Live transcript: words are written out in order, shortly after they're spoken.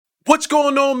What's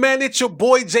going on, man? It's your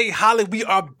boy Jay Holly. We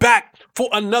are back for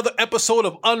another episode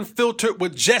of Unfiltered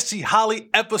with Jesse Holly,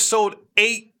 episode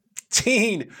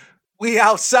 18. We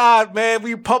outside, man.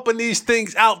 We pumping these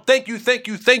things out. Thank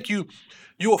you.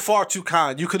 You are far too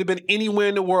kind. You could have been anywhere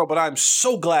in the world, but I'm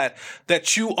so glad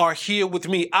that you are here with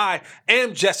me. I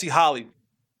am Jesse Holly,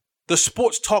 the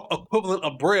sports talk equivalent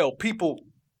of Braille. People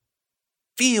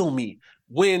feel me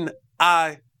when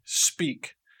I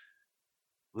speak.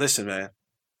 Listen, man.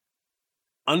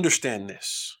 Understand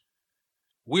this.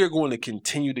 We are going to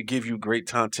continue to give you great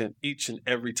content each and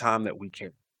every time that we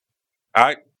can. All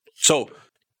right? So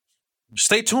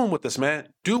stay tuned with us, man.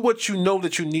 Do what you know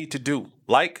that you need to do.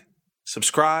 Like,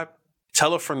 subscribe,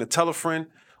 tell a friend to tell a friend.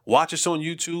 Watch us on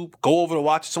YouTube. Go over to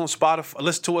watch us on Spotify.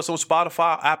 Listen to us on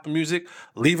Spotify, Apple Music.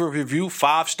 Leave a review,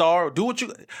 5-star. Do what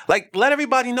you like. Let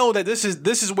everybody know that this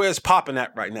is where it's popping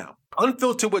at right now.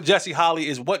 Unfiltered with Jesse Holly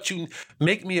is what you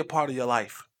make me a part of your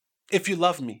life. If you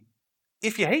love me,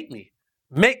 if you hate me,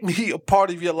 make me a part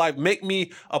of your life. Make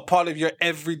me a part of your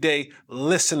everyday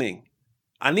listening.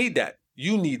 I need that.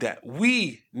 You need that.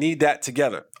 We need that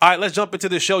together. All right, let's jump into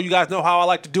the show. You guys know how I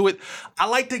like to do it. I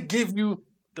like to give you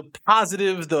the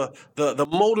positive, the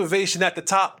motivation at the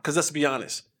top, because let's be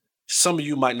honest, some of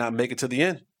you might not make it to the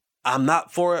end. I'm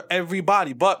not for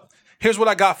everybody, but here's what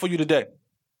I got for you today.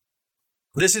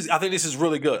 I think this is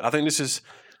really good. I think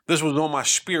this was on my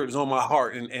spirit, it's on my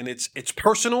heart, and it's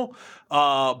personal,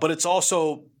 but it's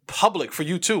also public for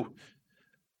you too.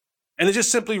 And it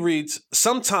just simply reads,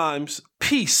 sometimes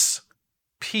peace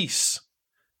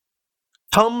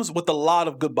comes with a lot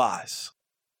of goodbyes.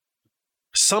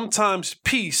 Sometimes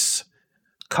peace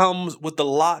comes with a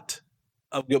lot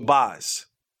of goodbyes.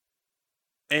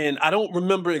 And I don't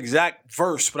remember exact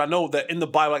verse, but I know that in the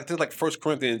Bible, I think like 1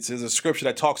 Corinthians is a scripture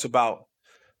that talks about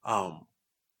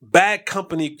bad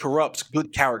company corrupts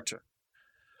good character.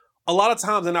 A lot of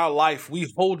times in our life,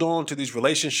 we hold on to these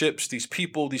relationships, these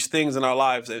people, these things in our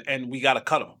lives, and we got to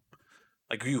cut them.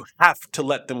 Like you have to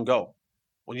let them go.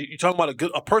 When you're talking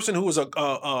about a person who is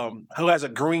who has a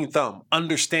green thumb,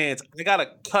 understands I got to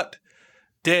cut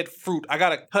dead fruit, I got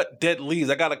to cut dead leaves,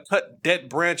 I got to cut dead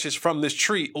branches from this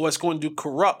tree, or it's going to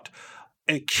corrupt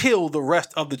and kill the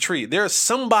rest of the tree. There is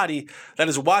somebody that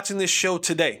is watching this show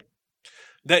today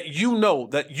that you know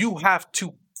that you have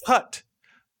to cut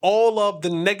all of the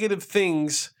negative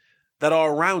things that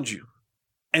are around you.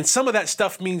 And some of that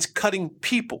stuff means cutting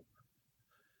people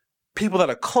that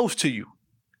are close to you,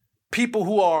 people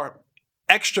who are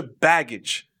extra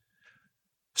baggage.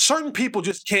 Certain people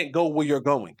just can't go where you're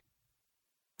going.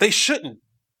 They shouldn't.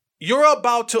 You're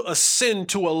about to ascend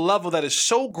to a level that is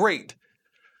so great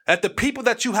that the people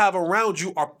that you have around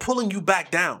you are pulling you back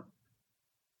down.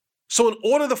 So in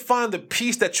order to find the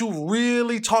peace that you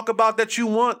really talk about that you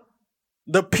want,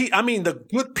 the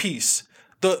good peace,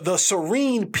 the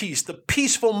serene peace, the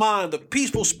peaceful mind, the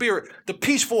peaceful spirit, the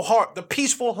peaceful heart, the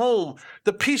peaceful home,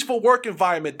 the peaceful work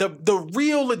environment, the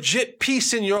real legit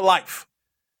peace in your life,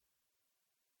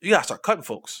 you got to start cutting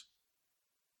folks.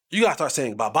 You got to start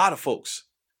saying bye-bye to folks.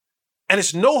 And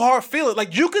it's no hard feeling.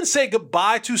 Like you can say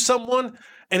goodbye to someone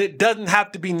and it doesn't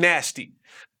have to be nasty.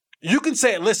 You can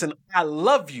say, listen, I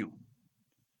love you.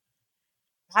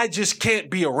 I just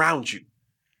can't be around you.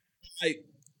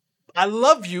 I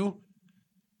love you.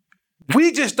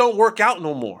 We just don't work out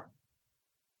no more.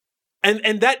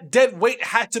 And that dead weight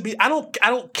had to be, I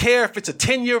don't care if it's a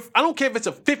 10-year, I don't care if it's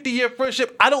a 50-year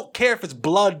friendship. I don't care if it's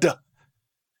blood.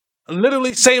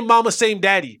 Literally same mama, same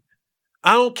daddy.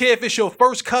 I don't care if it's your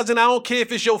first cousin. I don't care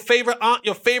if it's your favorite aunt,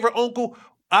 your favorite uncle.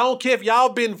 I don't care if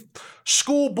y'all been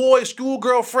schoolboy,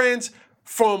 schoolgirl friends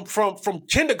from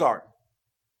kindergarten.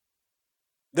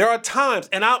 There are times,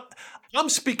 and I'm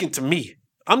speaking to me.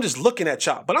 I'm just looking at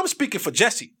y'all, but I'm speaking for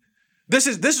Jesse. This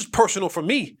is personal for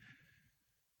me.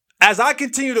 As I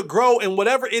continue to grow in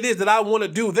whatever it is that I want to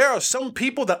do, there are some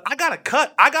people that I gotta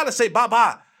cut. I gotta say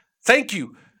bye-bye. Thank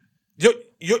you.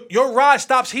 Your ride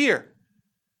stops here.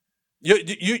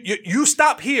 You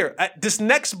stop here. This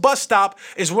next bus stop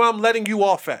is where I'm letting you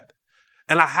off at.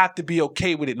 And I have to be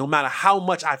okay with it, no matter how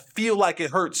much I feel like it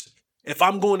hurts. If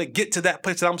I'm going to get to that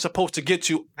place that I'm supposed to get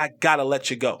to, I got to let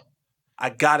you go.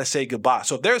 I got to say goodbye.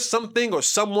 So if there's something or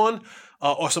someone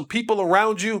or some people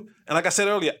around you, and like I said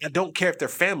earlier, I don't care if they're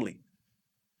family.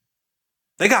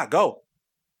 They got to go.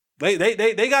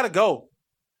 They got to go.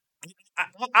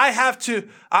 I have to,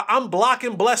 I'm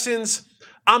blocking blessings.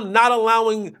 I'm not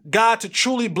allowing God to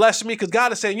truly bless me because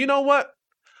God is saying, you know what?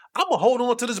 I'm going to hold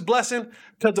on to this blessing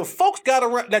because the folks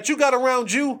that you got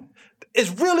around you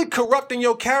is really corrupting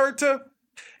your character.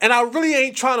 And I really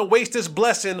ain't trying to waste this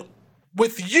blessing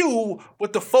with you,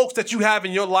 with the folks that you have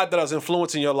in your life that is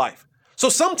influencing your life. So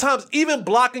sometimes even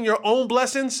blocking your own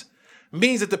blessings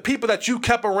means that the people that you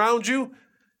kept around you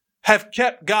have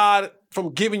kept God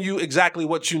from giving you exactly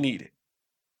what you needed.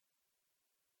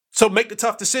 So make the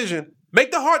tough decision.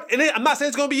 Make the hard, and I'm not saying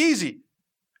it's going to be easy.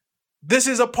 This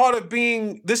is a part of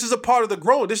the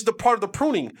growing. This is the part of the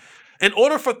pruning. In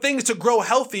order for things to grow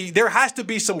healthy, there has to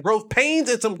be some growth pains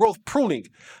and some growth pruning.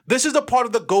 This is a part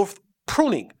of the growth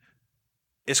pruning.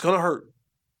 It's going to hurt.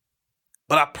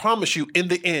 But I promise you, in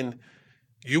the end,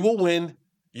 you will win.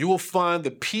 You will find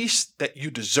the peace that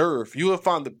you deserve. You will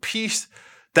find the peace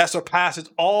that surpasses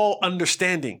all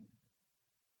understanding.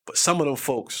 But some of them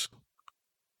folks,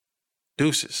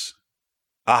 deuces,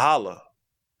 ahala,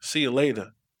 see you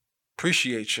later,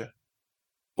 appreciate you.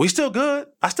 We still good.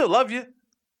 I still love you.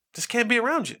 Just can't be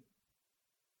around you.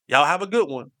 Y'all have a good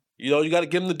one. You know, you got to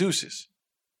give them the deuces.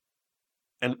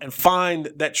 And find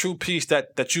that true peace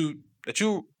that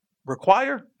you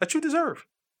require, that you deserve.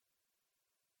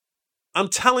 I'm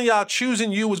telling y'all,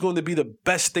 choosing you is going to be the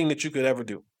best thing that you could ever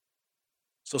do.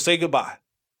 So say goodbye.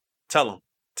 Tell them.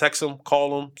 Text them,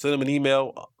 call them, send them an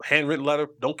email, a handwritten letter.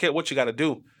 Don't care what you got to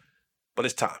do, but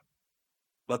it's time.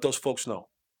 Let those folks know.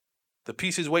 The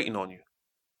peace is waiting on you.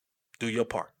 Do your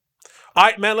part. All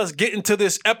right, man, let's get into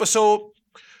this episode.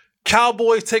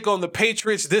 Cowboys take on the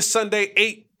Patriots this Sunday,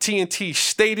 AT&T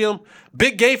Stadium.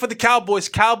 Big game for the Cowboys.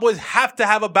 Cowboys have to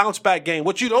have a bounce back game.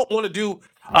 What you don't want to do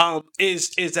is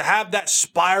to have that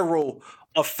spiral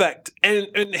effect.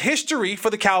 And history for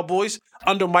the Cowboys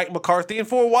under Mike McCarthy, and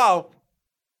for a while,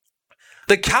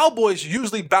 the Cowboys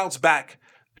usually bounce back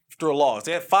after a loss.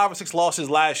 They had 5 or 6 losses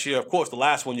last year. Of course, the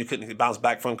last one you couldn't bounce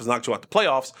back from because it knocked you out the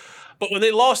playoffs. But when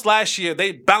they lost last year,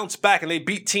 they bounced back and they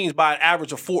beat teams by an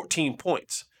average of 14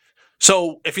 points.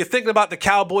 So if you're thinking about the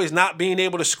Cowboys not being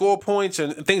able to score points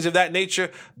and things of that nature,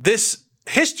 this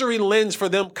history lends for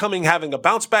them having a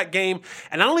bounce back game.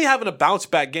 And not only having a bounce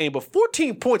back game, but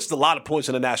 14 points is a lot of points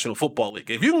in the National Football League.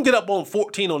 If you can get up on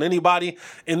 14 on anybody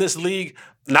in this league,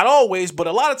 not always, but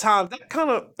a lot of times that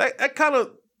kind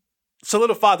of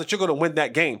solidifies that you're going to win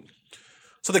that game.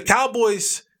 So the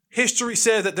Cowboys' history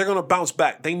says that they're going to bounce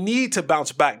back. They need to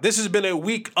bounce back. This has been a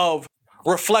week of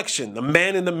reflection, the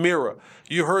man in the mirror.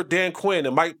 You heard Dan Quinn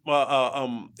and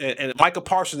Micah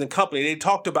Parsons and company. They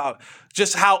talked about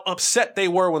just how upset they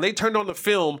were when they turned on the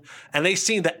film and they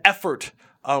seen the effort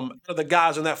of the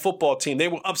guys on that football team. They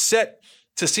were upset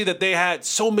to see that they had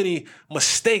so many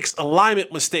mistakes,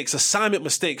 alignment mistakes, assignment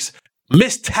mistakes,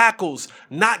 missed tackles,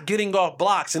 not getting off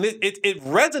blocks. And it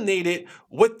resonated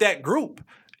with that group.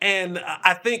 And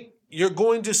I think you're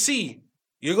going to see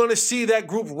that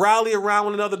group rally around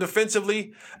one another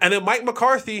defensively. And then Mike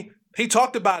McCarthy, he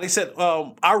talked about it. He said,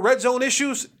 our red zone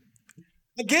issues,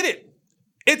 I get it.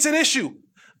 It's an issue.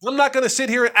 I'm not going to sit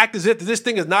here and act as if this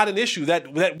thing is not an issue,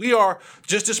 that we are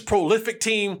just this prolific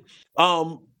team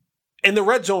in the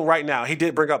red zone right now. He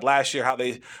did bring up last year how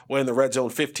they were in the red zone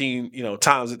 15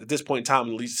 times at this point in time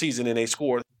in the season, and they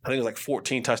scored, I think it was like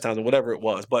 14 touchdowns or whatever it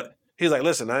was. But he's like,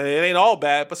 listen, it ain't all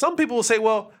bad. But some people will say,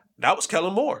 well, that was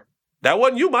Kellen Moore. That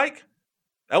wasn't you, Mike.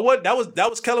 That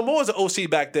was Kellen Moore as an OC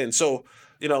back then. So,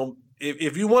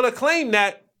 if you want to claim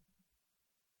that,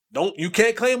 you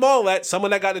can't claim all that. Some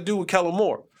of that got to do with Kellen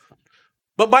Moore.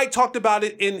 But Mike talked about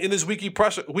it in his weekly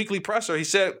presser. He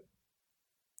said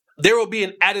there will be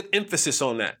an added emphasis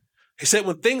on that. He said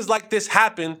when things like this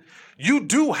happen, you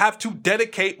do have to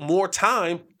dedicate more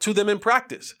time to them in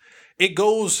practice. It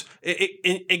goes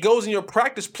in your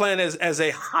practice plan as a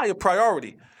higher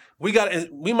priority. We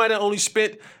might have only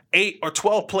spent 8 or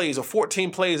 12 plays or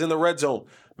 14 plays in the red zone.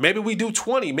 Maybe we do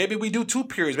 20. Maybe we do 2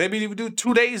 periods. Maybe we do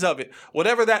 2 days of it.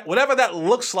 Whatever that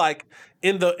looks like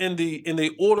in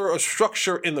the order or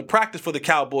structure in the practice for the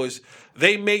Cowboys,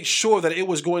 they made sure that it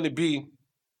was going to be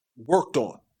worked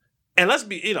on. And let's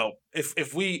be,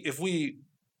 if we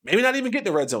maybe not even get in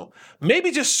the red zone, maybe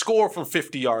just score from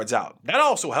 50 yards out. That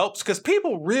also helps because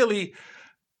people really,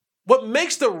 what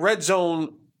makes the red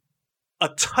zone a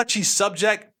touchy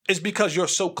subject is because you're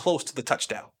so close to the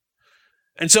touchdown.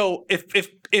 And so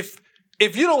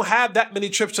if you don't have that many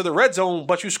trips to the red zone,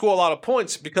 but you score a lot of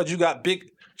points because you got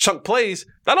big chunk plays,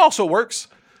 that also works.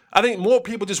 I think more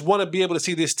people just want to be able to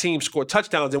see this team score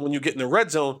touchdowns. And when you get in the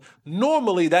red zone,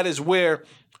 normally that is where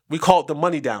we call it the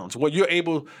money downs, where you're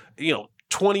able,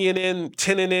 20 and in,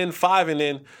 10 and in, 5 and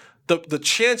in. The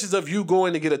chances of you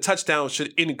going to get a touchdown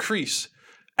should increase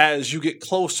as you get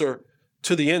closer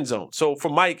to the end zone. So for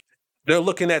Mike, they're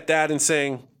looking at that and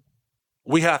saying,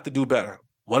 we have to do better.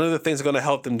 One of the things that's going to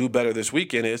help them do better this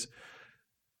weekend is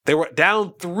they were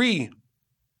down 3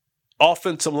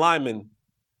 offensive linemen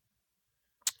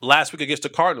last week against the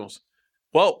Cardinals.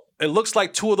 Well, it looks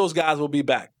like two of those guys will be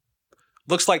back.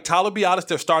 Looks like Tyler Biadasz,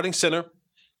 their starting center.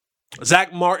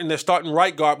 Zach Martin, their starting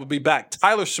right guard, will be back.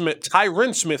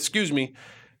 Tyron Smith,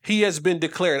 he has been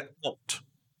declared out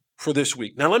for this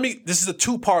week. Now, this is a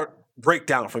two-part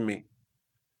breakdown for me.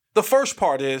 The first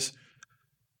part is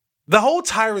the whole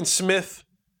Tyron Smith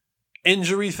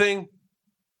injury thing.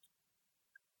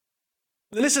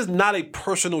 And this is not a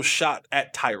personal shot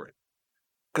at Tyron,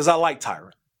 because I like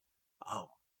Tyron.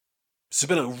 He's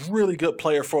been a really good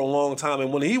player for a long time.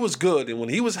 And when he was good and when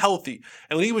he was healthy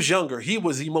and when he was younger, he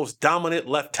was the most dominant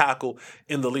left tackle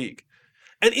in the league.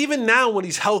 And even now when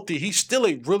he's healthy, he's still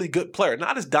a really good player.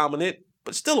 Not as dominant,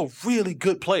 but still a really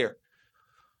good player.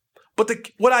 But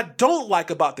what I don't like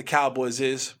about the Cowboys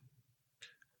is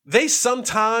they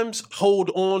sometimes hold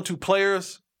on to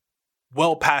players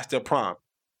well past their prime.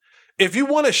 If you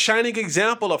want a shining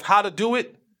example of how to do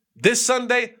it this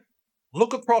Sunday,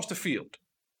 look across the field.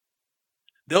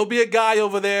 There'll be a guy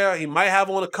over there. He might have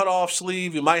on a cutoff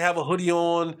sleeve. He might have a hoodie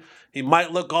on. He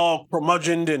might look all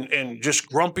curmudgeoned and just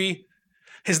grumpy.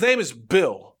 His name is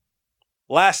Bill,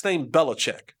 last name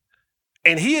Belichick.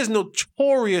 And he is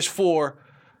notorious for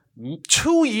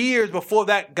 2 years before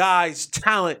that guy's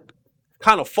talent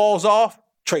kind of falls off,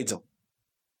 trades him.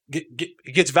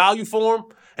 Gets value for him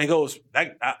and goes,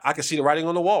 I can see the writing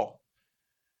on the wall.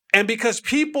 And because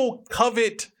people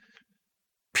covet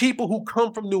people who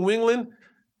come from New England,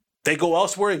 they go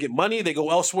elsewhere and get money. They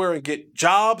go elsewhere and get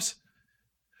jobs.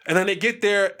 And then they get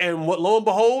there and lo and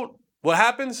behold, what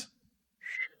happens?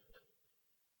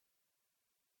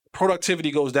 Productivity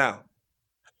goes down.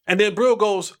 And then Brill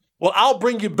goes, well, I'll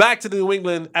bring you back to New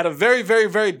England at a very, very,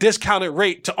 very discounted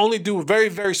rate to only do very,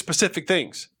 very specific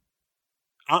things.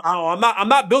 I'm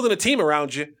not building a team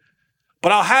around you,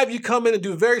 but I'll have you come in and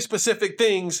do very specific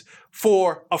things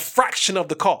for a fraction of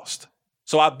the cost.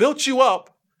 So I built you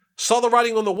up, saw the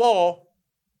writing on the wall,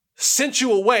 sent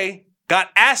you away, got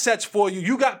assets for you,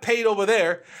 you got paid over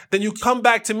there, then you come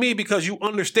back to me because you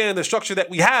understand the structure that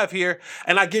we have here,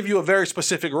 and I give you a very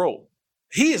specific role.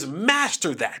 He has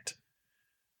mastered that.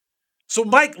 So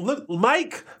Mike,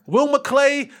 Will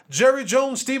McClay, Jerry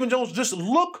Jones, Stephen Jones, just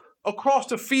look across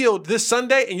the field this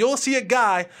Sunday and you'll see a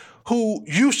guy who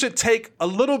you should take a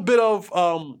little bit of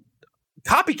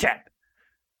copycat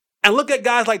and look at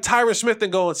guys like Tyron Smith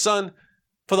and going, son,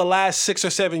 for the last 6 or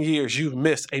 7 years, you've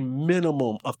missed a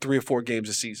minimum of 3 or 4 games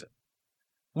a season.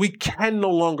 We can no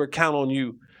longer count on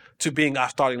you to being our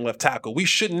starting left tackle. We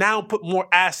should now put more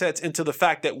assets into the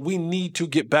fact that we need to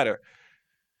get better.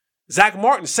 Zach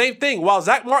Martin, same thing. While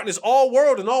Zach Martin is all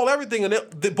world and all everything,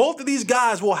 and both of these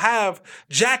guys will have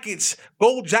jackets,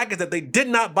 gold jackets that they did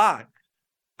not buy.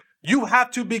 You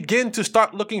have to begin to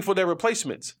start looking for their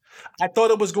replacements. I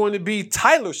thought it was going to be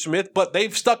Tyler Smith, but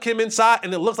they've stuck him inside,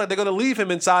 and it looks like they're going to leave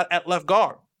him inside at left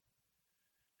guard.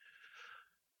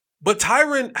 But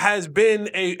Tyron has been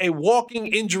a walking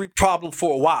injury problem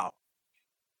for a while.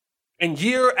 And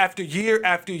year after year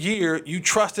after year, you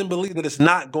trust and believe that it's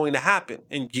not going to happen.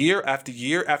 And year after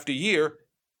year after year,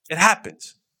 it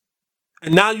happens.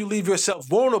 And now you leave yourself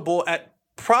vulnerable at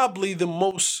probably the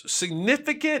most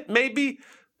significant, maybe,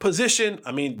 position.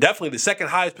 I mean, definitely the second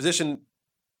highest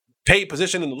paid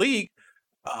position in the league,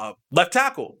 left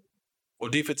tackle or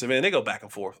defensive end. They go back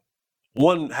and forth.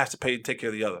 One has to take care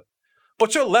of the other.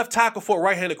 But your left tackle for a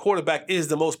right-handed quarterback is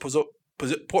the most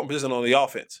important position on the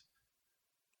offense.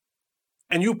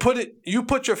 And you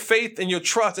put your faith and your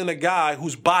trust in a guy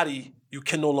whose body you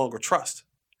can no longer trust.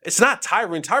 It's not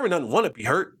Tyron. Tyron doesn't want to be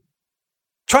hurt.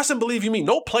 Trust and believe you me,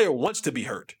 no player wants to be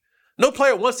hurt. No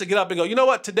player wants to get up and go, you know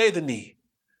what, today the knee.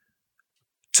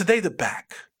 Today the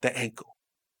back, the ankle,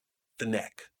 the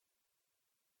neck.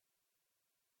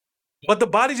 But the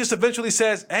body just eventually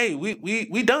says, hey,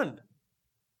 we done.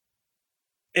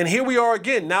 And here we are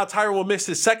again. Now Tyron will miss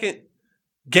his second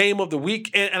game of the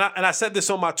week. And I said this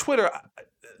on my Twitter.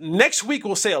 Next week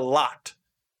we'll say a lot.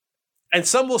 And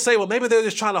some will say, well, maybe they're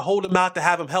just trying to hold him out to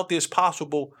have him healthy as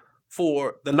possible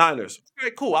for the Niners. All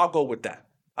right, cool. I'll go with that.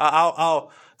 I'll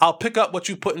pick up what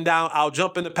you're putting down. I'll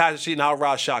jump in the passenger seat and I'll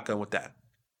ride shotgun with that.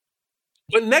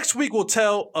 But next week will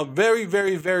tell a very,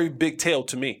 very, very big tale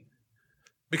to me.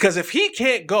 Because if he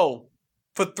can't go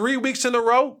for 3 weeks in a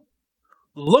row,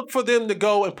 look for them to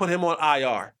go and put him on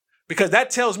IR. Because that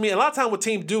tells me, and a lot of times what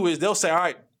teams do is they'll say, all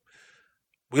right,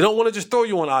 we don't want to just throw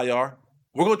you on IR.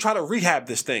 We're going to try to rehab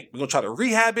this thing. We're going to try to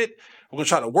rehab it. We're going to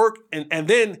try to work and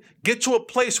then get to a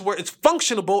place where it's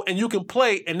functionable and you can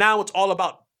play. And now it's all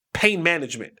about pain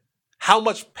management. How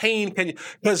much pain can you,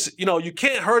 because, you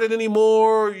can't hurt it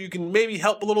anymore. You can maybe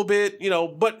help a little bit,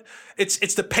 but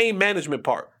it's the pain management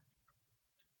part.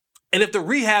 And if the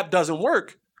rehab doesn't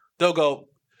work, they'll go,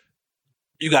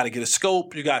 you got to get a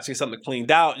scope. You got to see something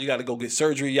cleaned out. You got to go get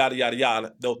surgery, yada, yada,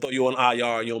 yada. They'll throw you on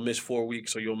IR. You'll miss 4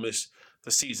 weeks or you'll miss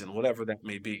the season, whatever that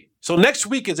may be. So next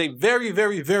week is a very,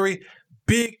 very, very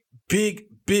big, big,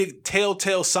 big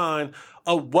telltale sign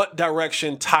of what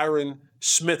direction Tyron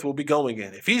Smith will be going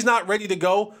in. If he's not ready to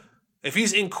go, if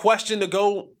he's in question to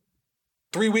go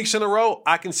 3 weeks in a row,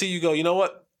 I can see you go, you know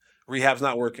what? Rehab's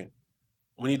not working.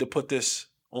 We need to put this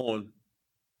on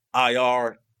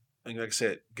IR. And like I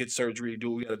said, get surgery,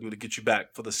 do what we got to do to get you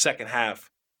back for the second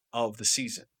half of the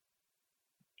season.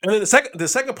 And then the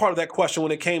second part of that question,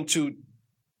 when it came to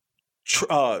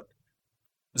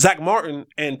Zach Martin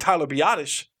and Tyler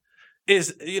Biadasz,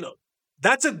 is,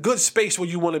 that's a good space where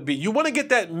you want to be. You want to get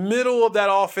that middle of that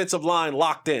offensive line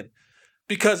locked in,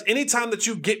 because anytime that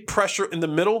you get pressure in the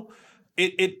middle,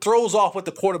 it throws off what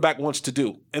the quarterback wants to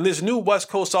do. And this new West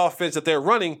Coast offense that they're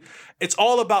running, it's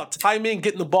all about timing,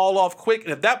 getting the ball off quick.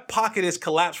 And if that pocket is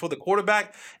collapsed for the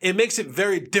quarterback, it makes it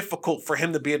very difficult for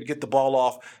him to be able to get the ball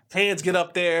off. Hands get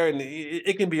up there, and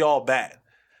it can be all bad.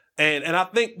 And I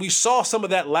think we saw some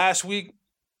of that last week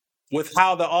with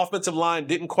how the offensive line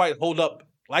didn't quite hold up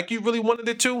like you really wanted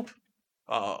it to.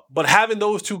 But having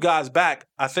those two guys back,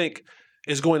 I think,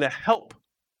 is going to help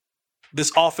this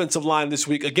offensive line this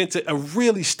week against a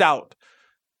really stout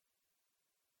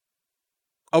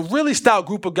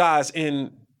group of guys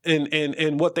in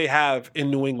what they have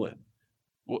in New England,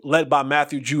 led by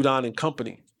Matthew Judon and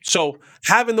company. So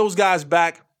having those guys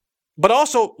back, but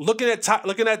also looking at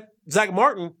Zach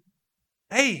Martin,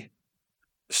 hey,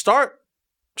 start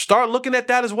looking at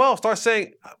that as well. Start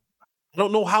saying, I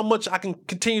don't know how much I can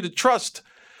continue to trust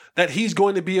that he's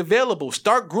going to be available.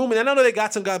 Start grooming. I know they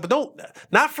got some guys, but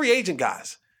not free agent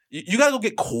guys. You got to go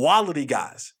get quality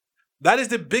guys. That is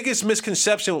the biggest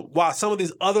misconception why some of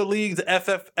these other leagues, the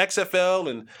XFL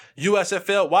and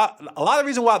USFL, a lot of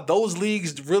reason why those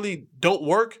leagues really don't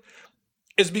work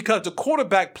is because the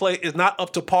quarterback play is not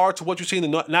up to par to what you see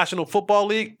in the National Football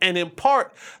League. And in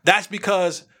part, that's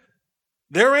because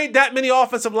there ain't that many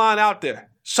offensive line out there.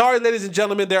 Sorry, ladies and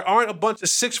gentlemen, there aren't a bunch of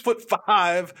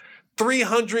 6'5",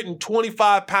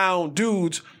 325-pound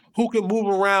dudes who can move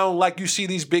around like you see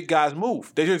these big guys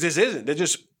move. There just isn't. They're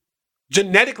just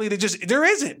genetically, there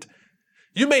isn't.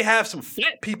 You may have some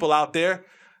fat people out there,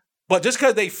 but just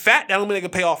because they fat, that don't mean they can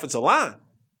play offensive line.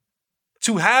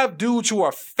 To have dudes who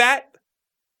are fat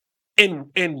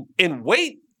in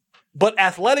weight, but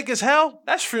athletic as hell,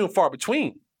 that's few and far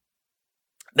between.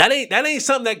 That ain't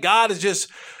something that God is just.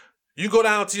 You go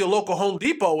down to your local Home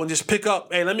Depot and just pick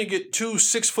up, hey, let me get 2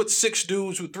 6'6"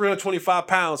 dudes who 325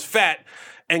 pounds fat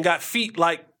and got feet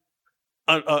like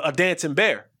a dancing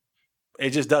bear. It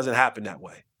just doesn't happen that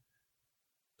way.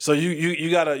 So you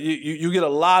get a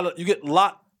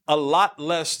lot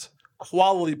less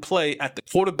quality play at the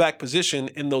quarterback position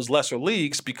in those lesser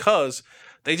leagues because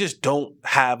they just don't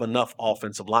have enough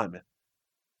offensive linemen.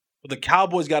 But the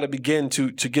Cowboys got to begin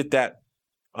to get that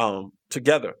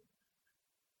together.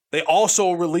 They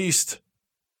also released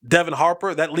Devin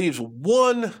Harper. That leaves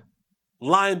one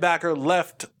linebacker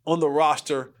left on the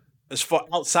roster as far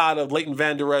outside of Leighton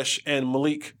Vander Esch and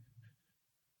Malik.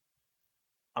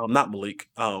 Not Malik.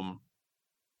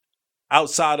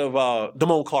 Outside of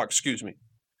Damone Clark, excuse me.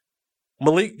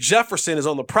 Malik Jefferson is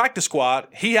on the practice squad.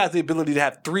 He has the ability to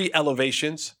have 3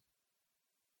 elevations.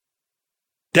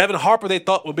 Devin Harper, they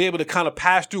thought, would be able to kind of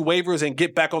pass through waivers and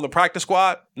get back on the practice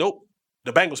squad. Nope.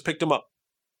 The Bengals picked him up.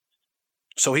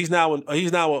 So he's now a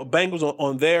Bengals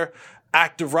on their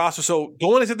active roster. So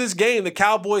going into this game, the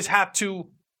Cowboys have to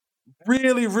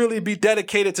really, really be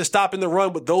dedicated to stopping the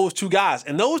run with those 2 guys.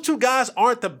 And those 2 guys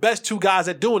aren't the best 2 guys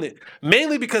at doing it,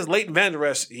 mainly because Leighton Vander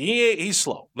Esch, he's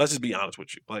slow. Let's just be honest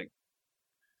with you. Like,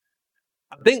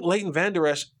 I think Leighton Vander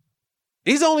Esch,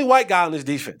 he's the only white guy on this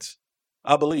defense,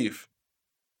 I believe.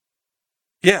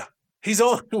 Yeah, he's the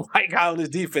only white guy on this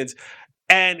defense.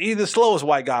 And he's the slowest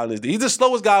white guy on this. He's the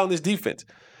slowest guy on this defense.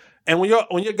 And when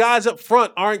your guys up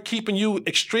front aren't keeping you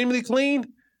extremely clean,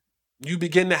 you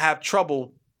begin to have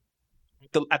trouble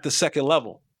at the second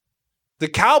level. The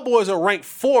Cowboys are ranked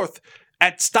 4th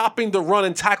at stopping the run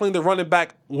and tackling the running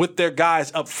back with their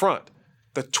guys up front.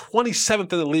 The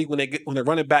 27th in the league when the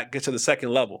running back gets to the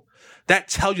second level. That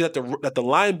tells you that the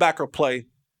linebacker play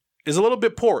is a little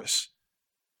bit porous.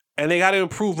 And they got to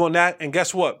improve on that. And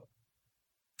guess what?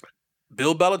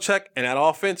 Bill Belichick and that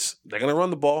offense, they're going to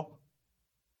run the ball.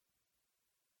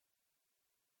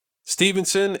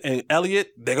 Stevenson and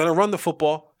Elliott, they're going to run the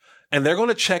football. And they're going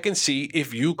to check and see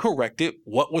if you corrected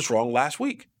what was wrong last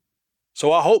week.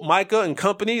 So I hope Micah and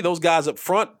company, those guys up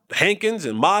front, Hankins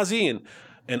and Mozzie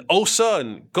and Osa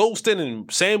and Golston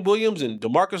and Sam Williams and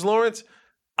DeMarcus Lawrence,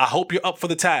 I hope you're up for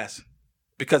the task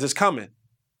because it's coming.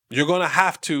 You're gonna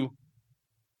have to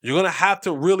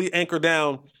really anchor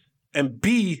down and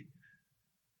be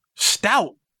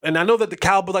stout. And I know that the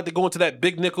Cowboys like to go into that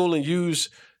big nickel and use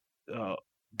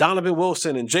Donovan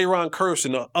Wilson and Jaron Kearse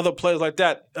and other players like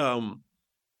that,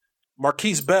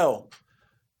 Marquise Bell.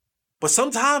 But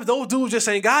sometimes those dudes just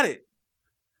ain't got it.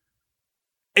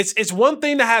 It's one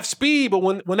thing to have speed, but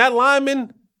when that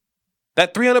lineman,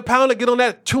 that 300-pounder, get on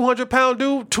that 200-pound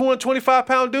dude,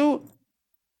 225-pound dude,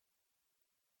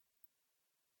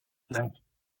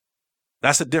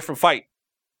 that's a different fight.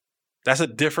 That's a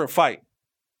different fight.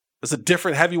 It's a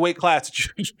different heavyweight class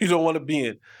that you don't want to be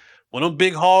in. When them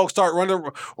big hogs start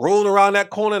rolling around that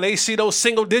corner and they see those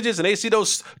single digits and they see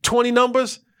those 20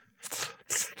 numbers,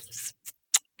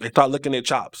 they start licking their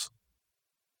chops.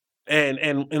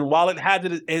 And while it had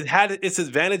its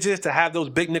advantages to have those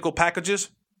big nickel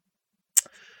packages,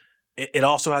 it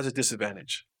also has a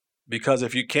disadvantage. Because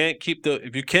if you can't keep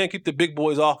the big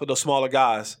boys off of those smaller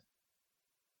guys,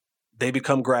 they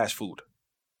become grass food.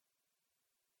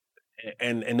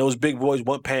 And those big boys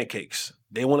want pancakes.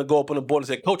 They want to go up on the board and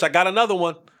say, Coach, I got another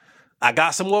one. I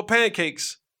got some more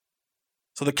pancakes.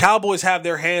 So the Cowboys have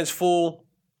their hands full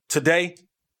today.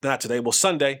 Not today, well,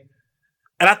 Sunday.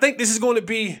 And I think this is going to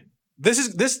be,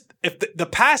 if the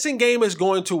passing game is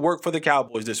going to work for the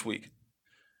Cowboys this week,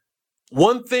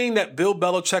 one thing that Bill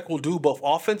Belichick will do both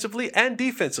offensively and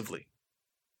defensively,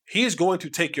 he is going to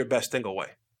take your best thing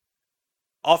away.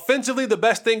 Offensively, the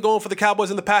best thing going for the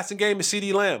Cowboys in the passing game is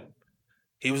CeeDee Lamb.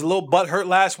 He was a little butthurt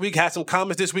last week, had some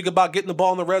comments this week about getting the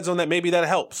ball in the red zone that maybe that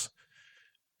helps.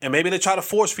 And maybe they try to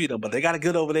force feed him, but they got a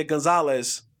good over there.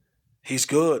 Gonzalez, he's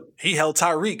good. He held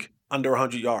Tyreek under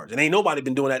 100 yards. And ain't nobody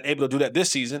been able to do that this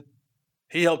season.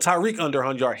 He held Tyreek under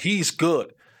 100 yards. He's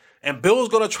good. And Bill's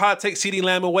going to try to take CeeDee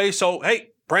Lamb away. So,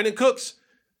 hey, Brandon Cooks,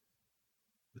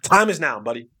 the time is now,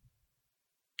 buddy.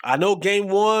 I know game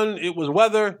 1, it was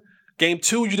weather. Game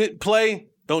 2, you didn't play.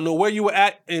 Don't know where you were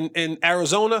at in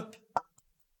Arizona.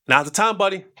 Now's the time,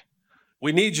 buddy.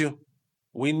 We need you.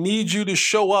 We need you to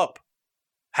show up.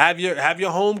 Have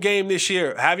your home game this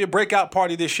year. Have your breakout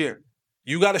party this year.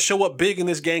 You got to show up big in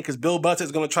this game because Bill Belichick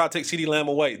is going to try to take CeeDee Lamb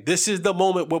away. This is the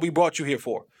moment what we brought you here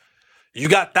for. You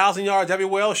got 1,000 yards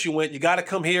everywhere else you went. You got to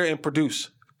come here and produce.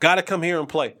 Got to come here and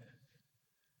play.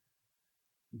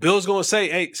 Bill's going to say,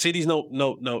 hey, CeeDee's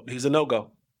no, he's a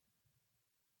no-go.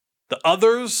 The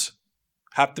others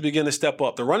have to begin to step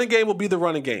up. The running game will be the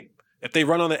running game. If they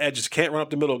run on the edges, can't run up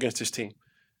the middle against this team.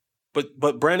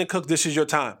 But Brandon Cook, this is your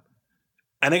time.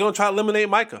 And they're going to try to eliminate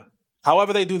Micah.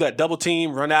 However they do that, double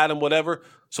team, run at him, whatever.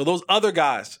 So those other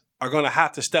guys are going to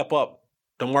have to step up.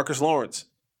 DeMarcus Lawrence,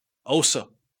 Osa,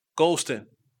 Golston,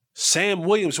 Sam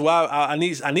Williams, who I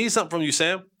need something from you,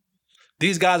 Sam.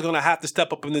 These guys are going to have to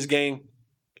step up in this game.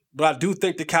 But I do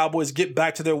think the Cowboys get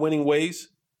back to their winning ways.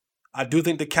 I do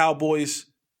think the Cowboys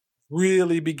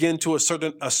really begin to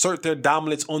assert their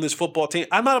dominance on this football team.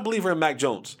 I'm not a believer in Mac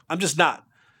Jones. I'm just not.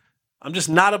 I'm just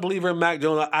not a believer in Mac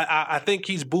Jones. I think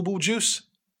he's boo-boo juice,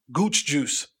 gooch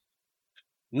juice.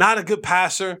 Not a good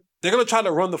passer. They're going to try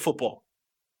to run the football.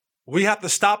 We have to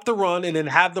stop the run and then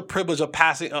have the privilege of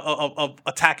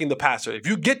attacking the passer. If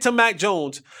you get to Mac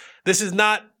Jones, this is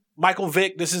not Michael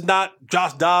Vick. This is not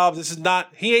Josh Dobbs.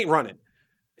 He ain't running.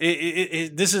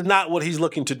 This is not what he's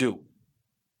looking to do.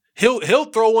 He'll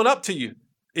throw one up to you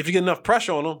if you get enough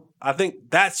pressure on him. I think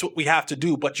that's what we have to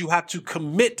do. But you have to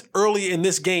commit early in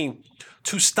this game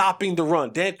to stopping the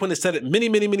run. Dan Quinn has said it many,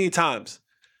 many, many times.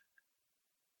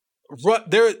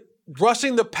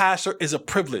 Rushing the passer is a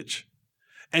privilege,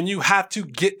 and you have to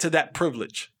get to that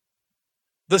privilege.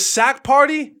 The sack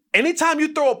party, anytime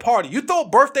you throw a party, you throw a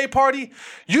birthday party,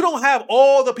 you don't have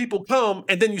all the people come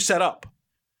and then you set up.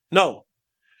 No.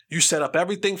 You set up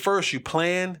everything first. You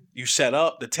plan, you set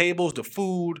up the tables, the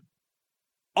food,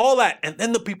 all that, and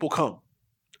then the people come.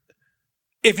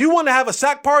 If you want to have a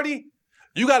sack party,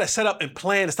 you got to set up and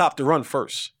plan to stop the run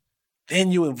first.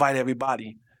 Then you invite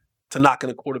everybody to knocking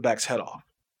the quarterback's head off.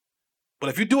 But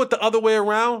if you do it the other way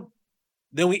around,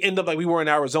 then we end up like we were in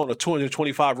Arizona,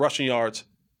 225 rushing yards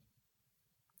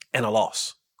and a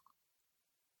loss.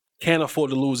 Can't afford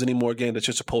to lose any more games that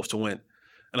you're supposed to win.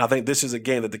 And I think this is a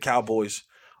game that the Cowboys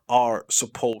are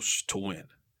supposed to win.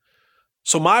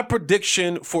 So my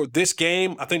prediction for this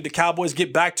game, I think the Cowboys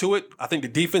get back to it. I think the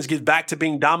defense gets back to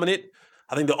being dominant.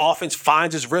 I think the offense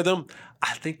finds its rhythm.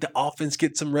 I think the offense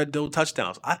gets some red zone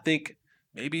touchdowns. I think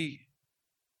maybe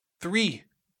 3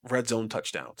 red zone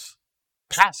touchdowns.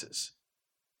 Passes.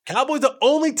 Cowboys the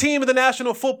only team in the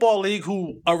National Football League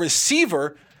who a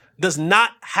receiver does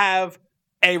not have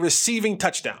a receiving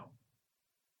touchdown.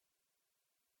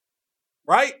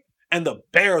 Right? And the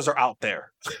Bears are out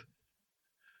there.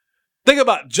 Think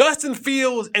about it. Justin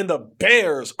Fields and the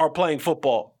Bears are playing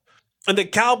football. And the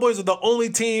Cowboys are the only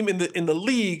team in the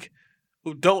league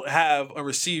who don't have a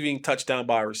receiving touchdown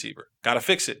by a receiver. Got to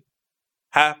fix it.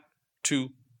 Have to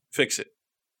fix it.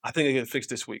 I think they get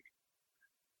fixed this week.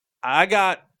 I've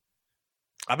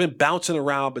been bouncing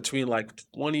around between like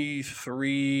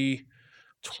 23,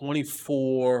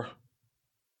 24.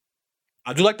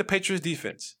 I do like the Patriots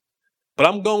defense, but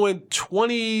I'm going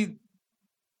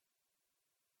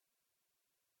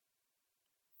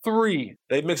 23.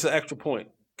 They mix an extra point.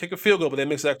 Kick a field goal, but they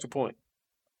mix an extra point.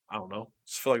 I don't know.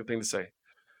 Just feel like a thing to say.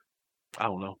 I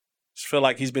don't know. Just feel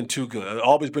like he's been too good. I've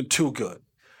always been too good.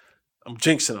 I'm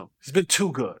jinxing him. He's been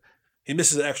too good. He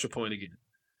misses an extra point again.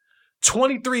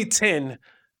 23-10. I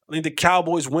think the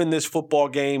Cowboys win this football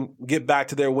game, get back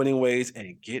to their winning ways,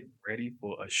 and get ready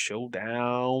for a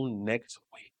showdown next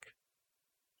week.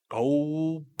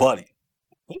 Oh, buddy.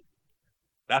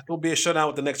 That's going to be a showdown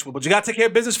with the next week. But you got to take care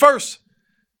of business first.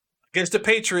 Against the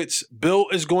Patriots, Bill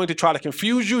is going to try to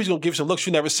confuse you. He's going to give you some looks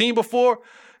you've never seen before.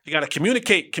 You got to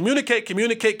communicate.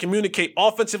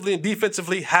 Offensively and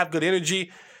defensively, have good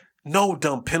energy. No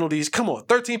dumb penalties. Come on,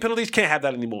 13 penalties. Can't have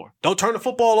that anymore. Don't turn the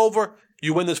football over.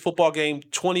 You win this football game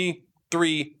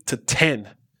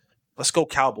 23-10. Let's go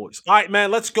Cowboys. All right,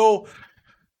 man, let's go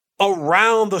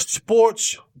around the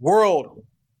sports world.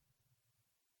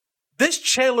 This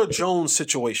Chandler Jones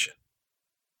situation,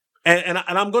 and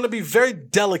I'm going to be very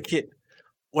delicate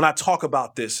when I talk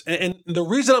about this. And the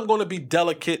reason I'm going to be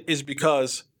delicate is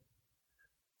because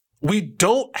we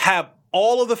don't have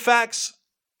all of the facts,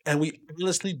 and we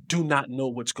honestly do not know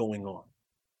what's going on.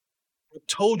 I've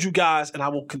told you guys, and I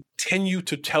will continue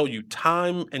to tell you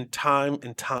time and time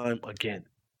again.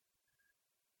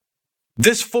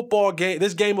 This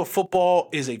game of football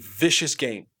is a vicious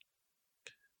game.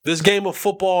 This game of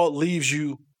football leaves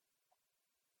you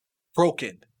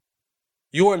broken.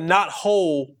 You are not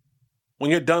whole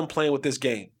when you're done playing with this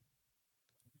game.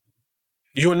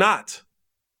 You're not.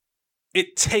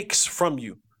 It takes from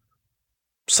you.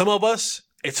 Some of us,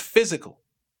 it's physical.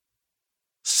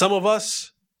 Some of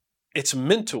us, it's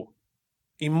mental,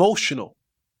 emotional.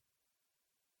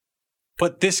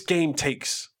 But this game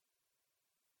takes.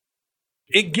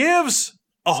 It gives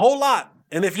a whole lot.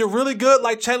 And if you're really good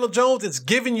like Chandler Jones, it's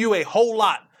giving you a whole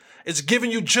lot. It's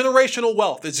giving you generational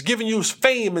wealth. It's giving you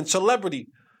fame and celebrity.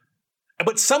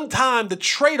 But sometimes the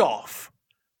trade-off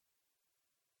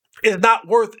is not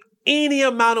worth any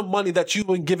amount of money that you've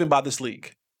been given by this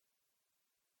league.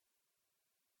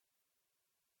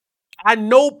 I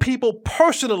know people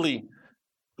personally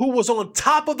who was on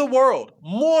top of the world,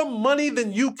 more money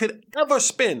than you could ever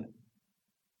spend.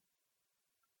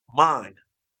 Mine,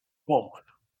 gone.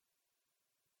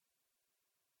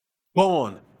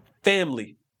 Gone.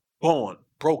 Family, gone.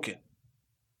 Broken.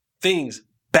 Things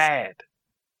bad.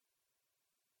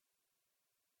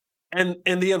 And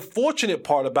the unfortunate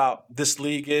part about this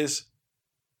league is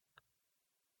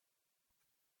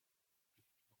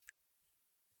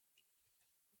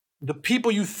the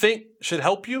people you think should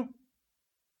help you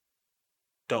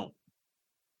don't.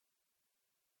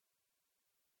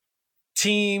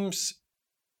 Teams,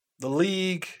 the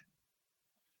league,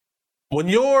 when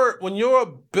your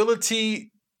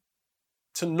ability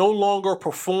to no longer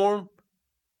perform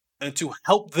and to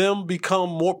help them become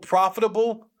more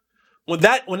profitable, when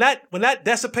that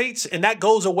dissipates and that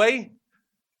goes away,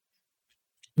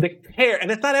 the care,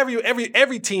 and it's not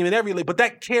every team in every league, but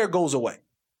that care goes away.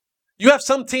 You have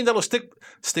some teams that'll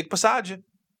stick beside you.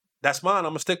 That's mine.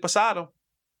 I'm gonna stick beside them.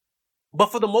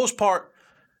 But for the most part,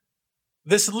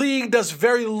 this league does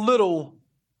very little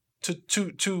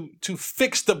to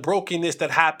fix the brokenness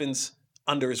that happens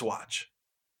under his watch.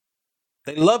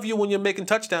 They love you when you're making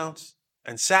touchdowns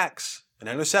and sacks and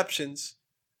interceptions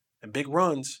and big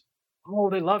runs.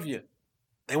 Oh, they love you.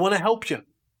 They want to help you.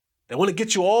 They want to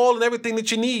get you all and everything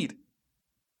that you need.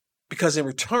 Because in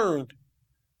return,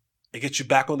 it gets you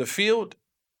back on the field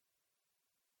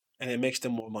and it makes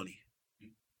them more money.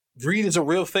 Greed is a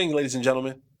real thing, ladies and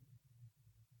gentlemen.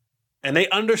 And they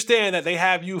understand that they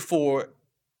have you for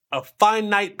a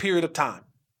finite period of time.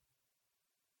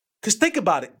 Because think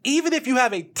about it. Even if you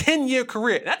have a 10-year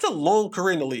career, that's a long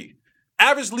career in the league.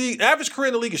 Average career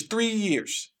in the league is 3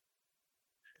 years.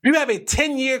 If you have a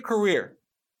 10-year career,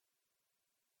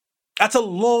 that's a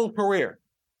long career.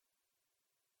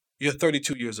 You're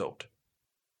 32 years old.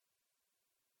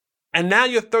 And now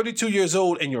you're 32 years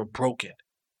old and you're broken.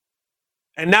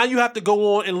 And now you have to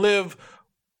go on and live.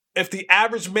 If the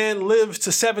average man lives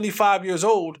to 75 years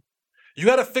old, you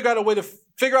got to figure out a way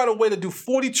figure out a way to do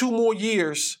 42 more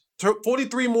years,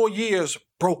 43 more years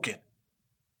broken.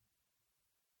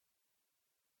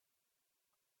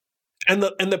 And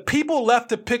the people left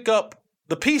to pick up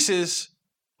the pieces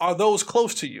are those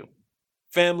close to you.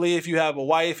 Family, if you have a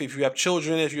wife, if you have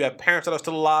children, if you have parents that are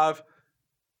still alive.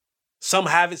 Some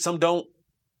have it, some don't.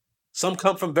 Some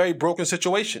come from very broken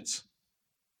situations.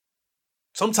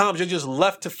 Sometimes you're just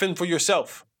left to fend for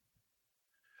yourself.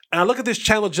 And I look at this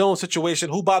Chandler Jones situation,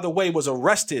 who, by the way, was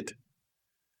arrested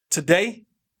today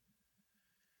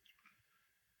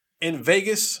in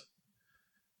Vegas.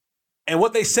 And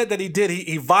what they said that he did,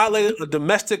 he violated a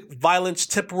domestic violence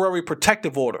temporary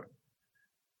protective order.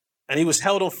 And he was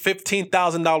held on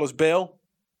 $15,000 bail.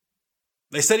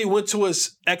 They said he went to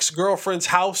his ex-girlfriend's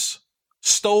house,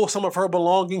 stole some of her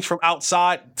belongings from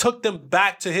outside, took them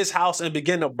back to his house and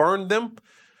began to burn them,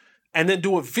 and then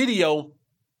do a video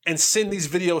and send these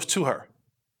videos to her.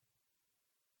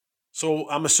 So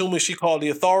I'm assuming she called the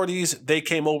authorities. They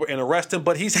came over and arrested him.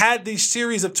 But he's had these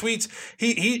series of tweets.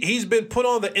 He's been put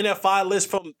on the NFI list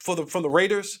from the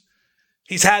Raiders.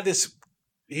 He's had these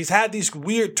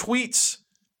weird tweets.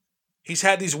 He's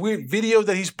had these weird videos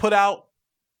that he's put out.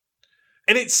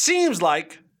 And it seems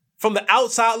like, from the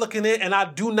outside looking in, and I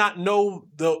do not know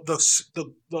the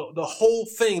whole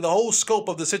thing, the whole scope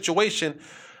of the situation,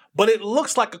 but it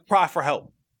looks like a cry for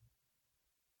help.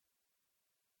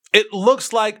 It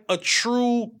looks like a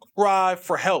true cry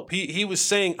for help. He was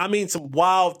saying, I mean, some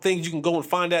wild things. You can go and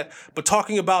find that. But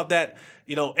talking about that,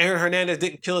 Aaron Hernandez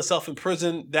didn't kill himself in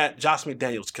prison, that Josh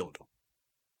McDaniels killed him.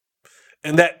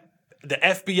 And that the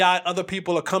FBI, other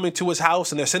people are coming to his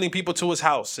house and they're sending people to his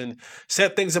house, and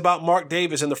said things about Mark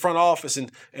Davis in the front office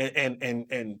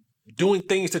and doing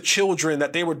things to children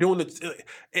that they were doing.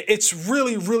 It's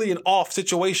really, really an off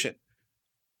situation.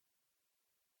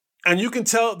 And you can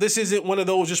tell this isn't one of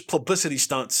those just publicity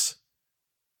stunts,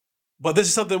 but this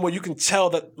is something where you can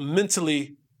tell that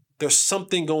mentally there's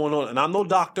something going on. And I'm no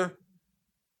doctor.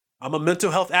 I'm a mental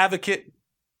health advocate,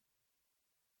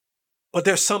 but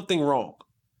there's something wrong.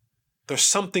 There's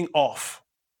something off.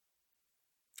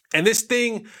 And this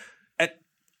thing,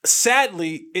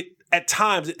 sadly, at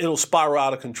times it'll spiral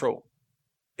out of control.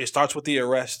 It starts with the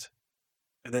arrest.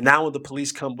 And then now when the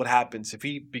police come, what happens? If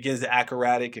he begins to act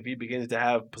erratic, if he begins to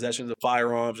have possessions of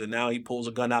firearms, and now he pulls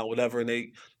a gun out, whatever, and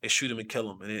they shoot him and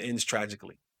kill him, and it ends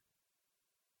tragically.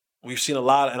 We've seen a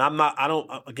lot, and I'm not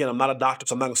a doctor,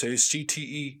 so I'm not gonna say it's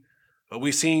CTE, but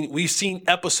we've seen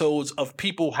episodes of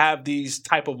people have these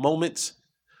type of moments,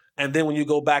 and then when you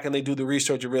go back and they do the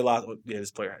research, you realize, oh, yeah,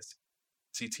 this player has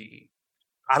CTE.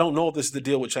 I don't know if this is the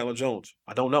deal with Chandler Jones.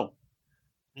 I don't know.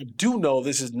 I do know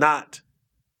this is not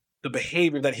the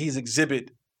behavior that he's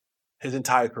exhibited his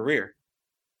entire career.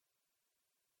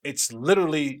 It's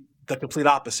literally the complete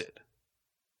opposite.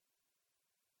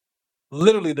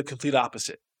 Literally the complete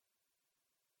opposite.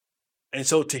 And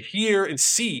so to hear and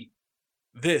see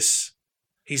this,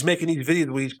 he's making these videos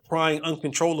where he's crying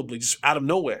uncontrollably, just out of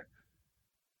nowhere,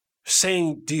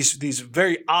 saying these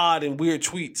very odd and weird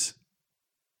tweets.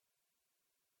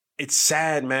 It's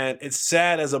sad, man. It's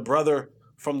sad as a brother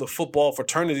from the football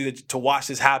fraternity to watch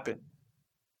this happen.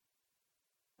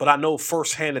 But I know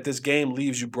firsthand that this game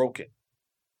leaves you broken.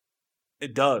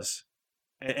 It does.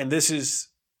 And this is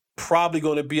probably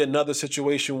going to be another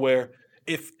situation where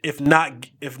if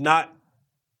not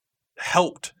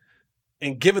helped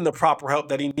and given the proper help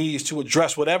that he needs to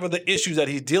address whatever the issues that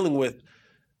he's dealing with,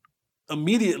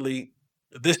 immediately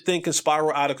this thing can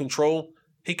spiral out of control.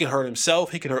 He can hurt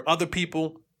himself. He can hurt other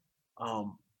people.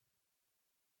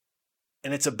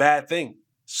 And it's a bad thing.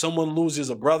 Someone loses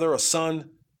a brother, a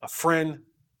son, a friend,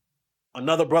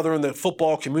 another brother in the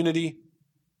football community,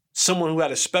 someone who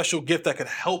had a special gift that could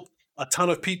help a ton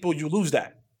of people. You lose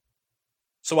that.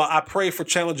 So I pray for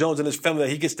Chandler Jones and his family that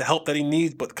he gets the help that he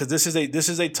needs, but because this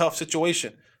is a tough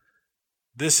situation.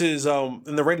 This is and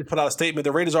the Raiders put out a statement.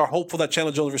 The Raiders are hopeful that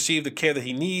Chandler Jones receive the care that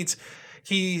he needs.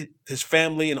 He, his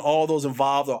family, and all those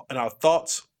involved are in our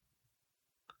thoughts.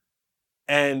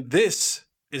 And this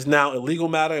is now a legal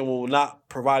matter, and we're not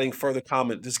providing further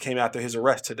comment. This came after his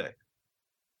arrest today.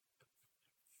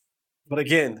 But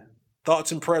again,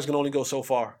 thoughts and prayers can only go so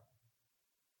far.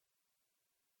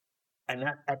 And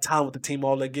at time with the team,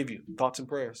 all they give you, thoughts and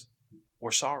prayers.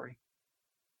 We're sorry.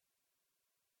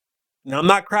 Now, I'm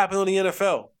not crapping on the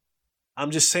NFL.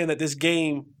 I'm just saying that this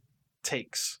game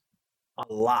takes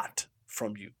a lot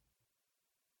from you.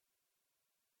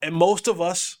 And most of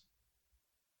us,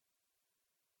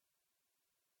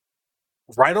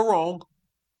 right or wrong,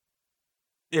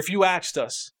 if you asked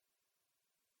us,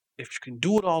 if you can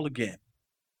do it all again,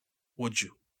 would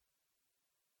you?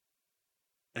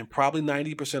 And probably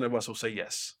 90% of us will say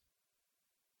yes.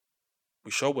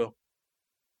 We sure will.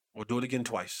 We'll do it again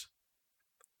twice.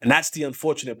 And that's the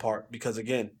unfortunate part because,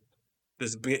 again,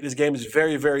 this game is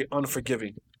very, very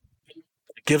unforgiving.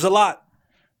 It gives a lot.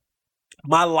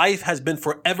 My life has been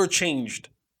forever changed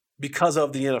because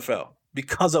of the NFL,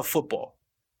 because of football.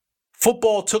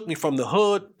 Football took me from the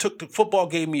hood. Football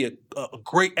gave me a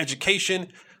great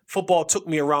education. Football took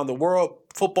me around the world.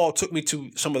 Football took me to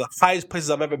some of the highest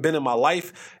places I've ever been in my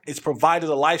life. It's provided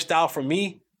a lifestyle for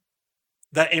me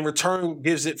that in return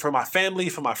gives it for my family,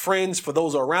 for my friends, for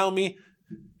those around me.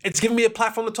 It's given me a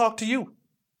platform to talk to you.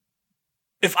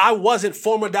 If I wasn't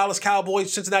former Dallas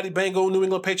Cowboys, Cincinnati Bengal, New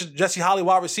England Patriots, Jesse Holley,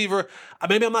 wide receiver,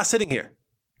 maybe I'm not sitting here.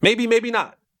 Maybe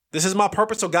not. This is my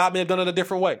purpose, so God may have done it a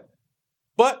different way.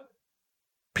 But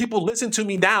people listen to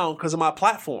me now because of my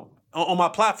platform, on my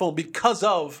platform because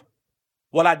of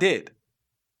what I did.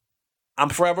 I'm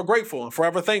forever grateful. I'm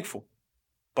forever thankful.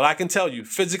 But I can tell you,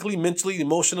 physically, mentally,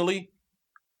 emotionally,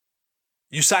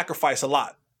 you sacrifice a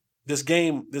lot. This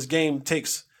game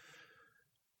takes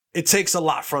a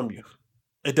lot from you.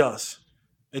 It does.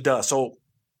 It does. So,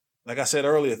 like I said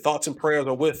earlier, thoughts and prayers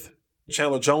are with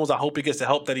Chandler Jones. I hope he gets the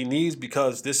help that he needs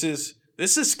because this is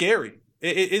scary.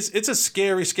 It's a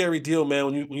scary, scary deal, man.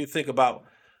 When you think about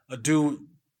a dude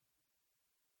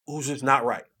who's just not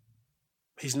right.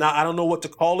 He's not. I don't know what to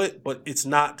call it, but it's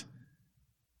not.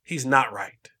 He's not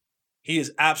right. He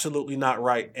is absolutely not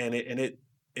right, and it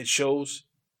shows.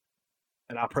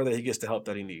 And I pray that he gets the help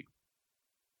that he needs.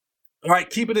 All right,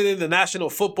 keeping it in the National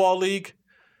Football League.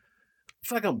 I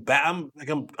feel like I'm bad. I'm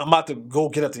about to go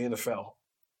get at the NFL.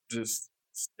 Just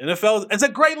NFL. It's a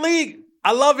great league.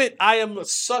 I love it. I am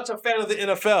such a fan of the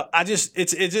NFL. It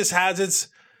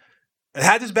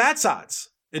has its bad sides.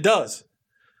 It does.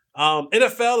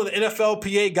 NFL and the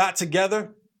NFLPA got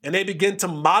together and they began to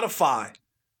modify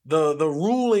the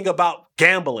ruling about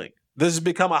gambling. This has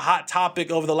become a hot topic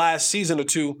over the last season or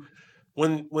two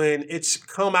when it's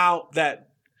come out that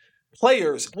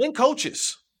players and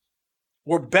coaches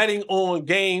were betting on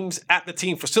games at the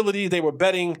team facility. They were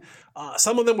betting,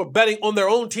 some of them were betting on their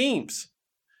own teams.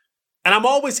 And I'm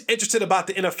always interested about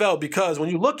the NFL because when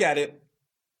you look at it,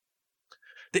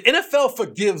 the NFL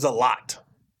forgives a lot.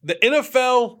 The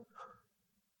NFL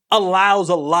allows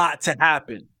a lot to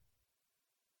happen,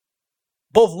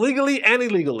 both legally and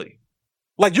illegally.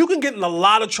 Like you can get in a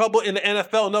lot of trouble in the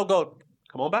NFL and they'll go,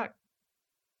 come on back.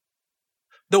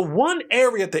 The one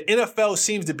area the NFL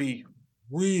seems to be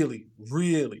really,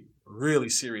 really, really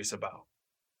serious about.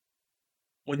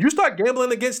 When you start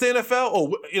gambling against the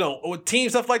NFL or team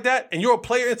stuff like that, and you're a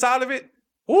player inside of it,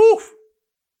 woof,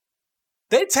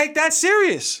 they take that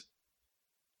serious.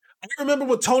 I remember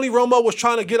when Tony Romo was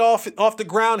trying to get off the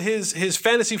ground his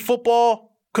fantasy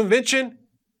football convention,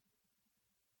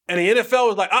 and the NFL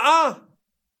was like,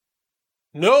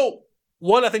 no.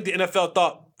 One, I think the NFL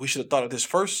thought we should have thought of this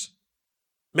first.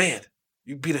 Man,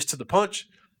 you beat us to the punch.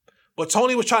 But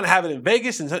Tony was trying to have it in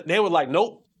Vegas, and they were like,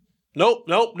 nope.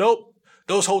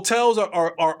 Those hotels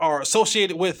are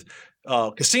associated with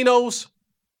casinos,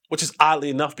 which is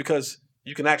oddly enough because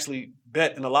you can actually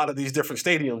bet in a lot of these different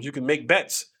stadiums. You can make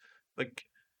bets. Like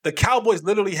the Cowboys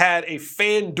literally had a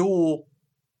FanDuel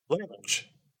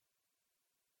lounge.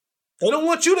 They don't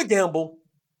want you to gamble,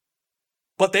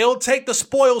 but they'll take the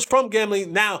spoils from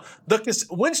gambling. Now, the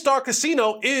WinStar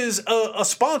Casino is a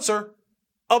sponsor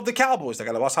of the Cowboys. I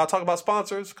got to watch how I talk about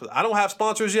sponsors because I don't have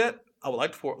sponsors yet. I would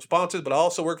like for sponsors, but I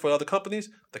also work for other companies,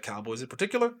 the Cowboys in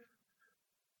particular.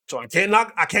 So I can't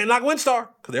knock WinStar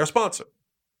because they're a sponsor.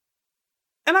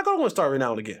 And I go to WinStar every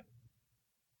now and again.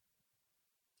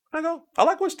 I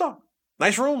like WinStar.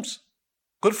 Nice rooms,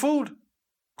 good food,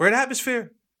 great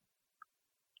atmosphere.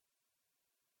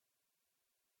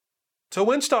 To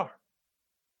WinStar.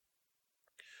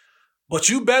 But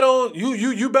you bet on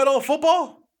you bet on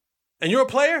football and you're a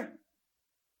player,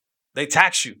 they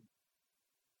tax you.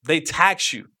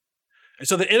 And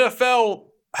so the NFL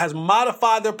has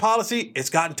modified their policy. It's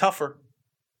gotten tougher.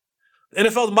 The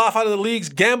NFL has modified the league's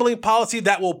gambling policy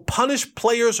that will punish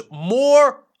players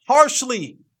more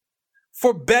harshly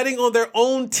for betting on their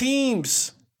own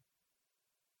teams,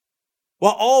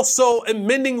 while also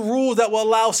amending rules that will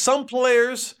allow some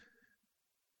players,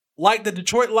 like the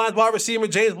Detroit Lions wide receiver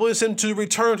James Williamson, to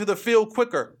return to the field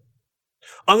quicker.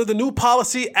 Under the new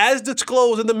policy, as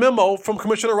disclosed in the memo from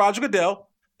Commissioner Roger Goodell,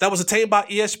 that was obtained by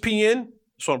ESPN.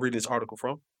 That's what I'm reading this article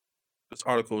from. This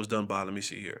article was done by, let me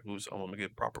see here, who's I want to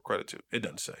give proper credit to. It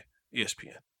doesn't say.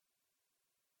 ESPN.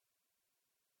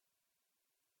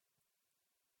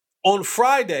 On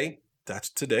Friday, that's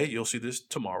today, you'll see this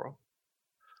tomorrow,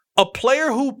 a player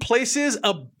who places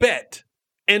a bet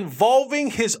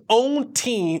involving his own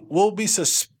team will be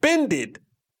suspended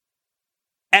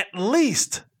at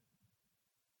least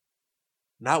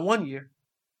not 1 year,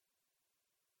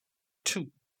 2.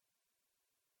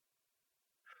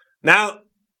 Now,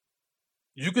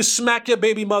 you can smack your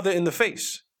baby mother in the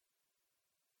face.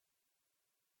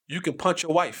 You can punch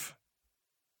your wife.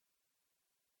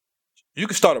 You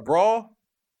can start a brawl.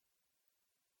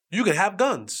 You can have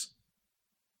guns.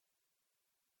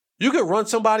 You can run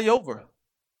somebody over.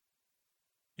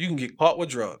 You can get caught with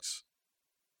drugs.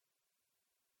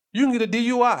 You can get a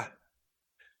DUI.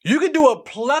 You can do a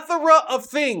plethora of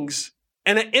things,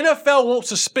 and the NFL won't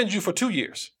suspend you for 2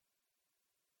 years.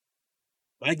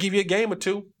 Might give you a game or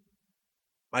 2.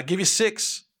 Might give you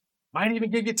 6. Might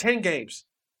even give you 10 games.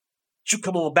 But you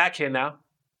come on back here now.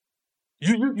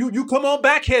 You come on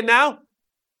back here now.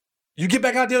 You get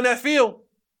back out there on that field.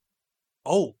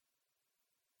 Oh.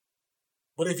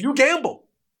 But if you gamble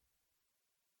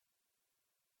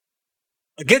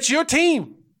against your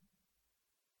team,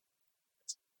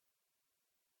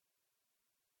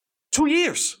 2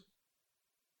 years.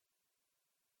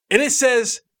 And it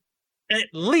says at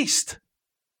least.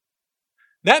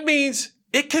 That means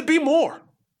it could be more.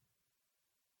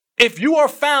 If you are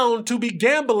found to be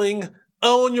gambling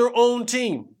on your own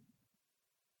team.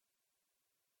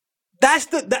 That's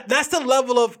the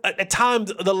level of, at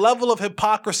times, the level of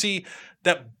hypocrisy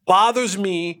that bothers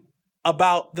me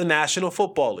about the National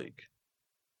Football League.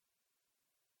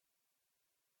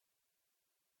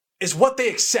 It's what they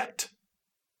accept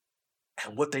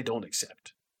and what they don't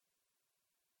accept.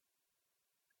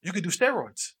 You can do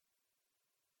steroids.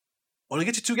 Only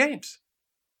get you 2 games.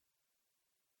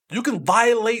 You can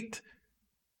violate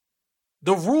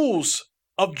the rules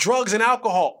of drugs and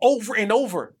alcohol over and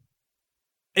over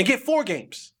and get 4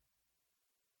 games.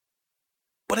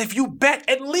 But if you bet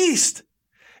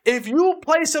if you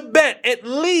place a bet, at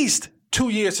least 2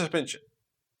 years suspension.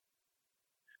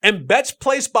 And bets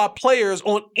placed by players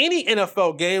on any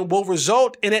NFL game will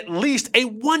result in at least a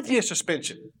 1-year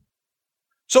suspension.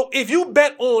 So if you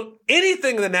bet on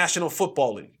anything in the National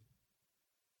Football League,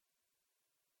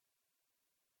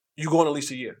 you go on at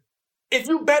least a year. If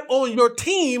you bet on your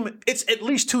team, it's at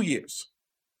least 2 years.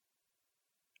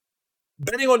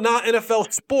 Betting on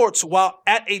non-NFL sports while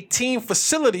at a team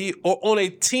facility or on a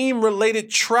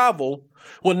team-related travel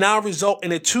will now result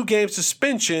in a 2-game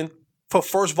suspension for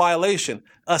first violation,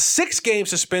 a 6-game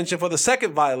suspension for the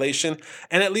second violation,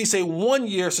 and at least a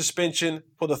 1-year suspension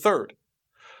for the third.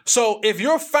 So if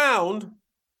you're found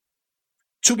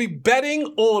to be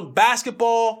betting on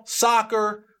basketball,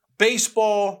 soccer,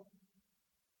 baseball,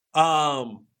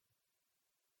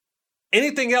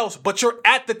 anything else, but you're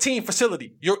at the team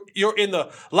facility. You're in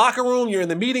the locker room, you're in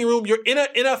the meeting room, you're in an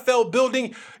NFL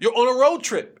building, you're on a road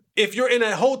trip. If you're in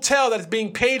a hotel that's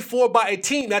being paid for by a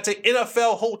team, that's an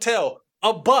NFL hotel,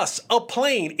 a bus, a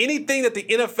plane, anything that the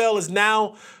NFL is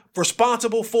now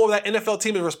responsible for, that NFL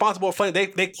team is responsible for,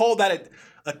 they call that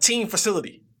a team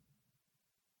facility.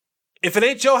 If it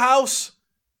ain't your house,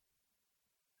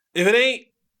 if it ain't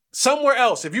somewhere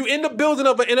else, if you're in the building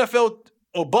of an NFL,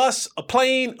 a bus, a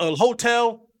plane, a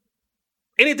hotel,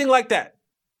 anything like that,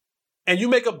 and you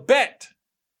make a bet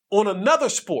on another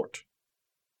sport,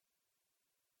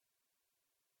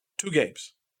 2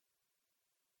 games.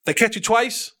 They catch you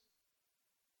twice,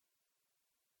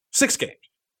 6 games.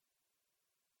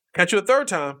 Catch you a third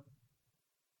time,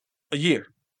 a year.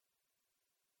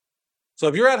 So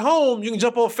if you're at home, you can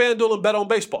jump on FanDuel and bet on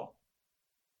baseball.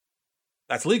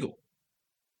 That's legal.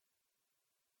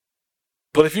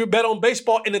 But if you bet on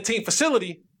baseball in the team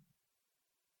facility,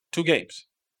 2 games.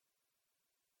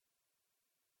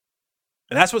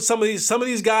 And that's what some of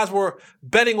these guys were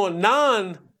betting on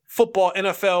non-football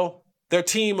NFL, their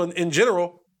team in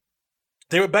general.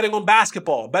 They were betting on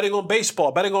basketball, betting on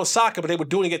baseball, betting on soccer, but they were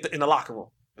doing it in the locker room,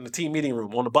 in the team meeting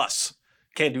room, on the bus.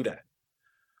 Can't do that.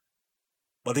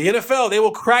 But the NFL, they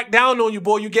will crack down on you,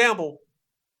 boy, you gamble.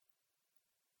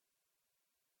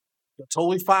 They're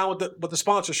totally fine with the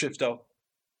sponsorships, though.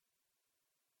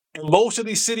 And most of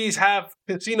these cities have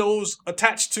casinos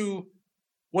attached to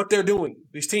what they're doing,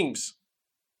 these teams.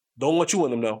 Don't want you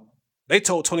in them, though. They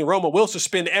told Tony Romo, we'll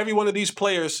suspend every one of these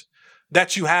players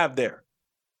that you have there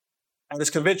at this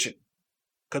convention.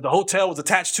 Because the hotel was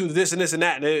attached to this and this and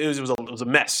that, and it was a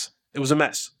mess. It was a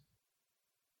mess.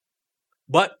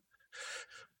 But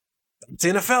it's the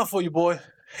NFL for you, boy.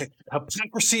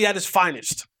 Hypocrisy at its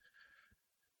finest.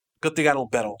 Good thing I don't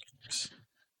bet on games.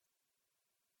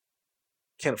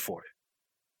 Can't afford it.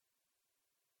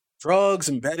 Drugs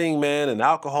and betting, man, and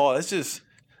alcohol, it's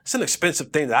an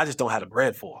expensive thing that I just don't have the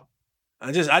bread for.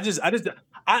 I'm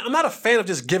not a fan of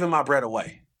just giving my bread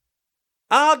away.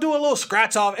 I'll do a little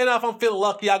scratch off. And if I'm feeling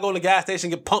lucky, I'll go to the gas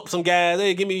station, pump some gas.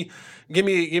 Hey, give me,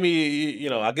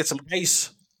 I get some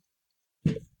ice,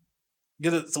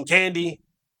 some candy,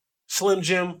 Slim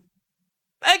Jim.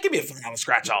 Hey, give me a $5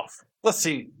 scratch off. Let's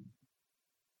see.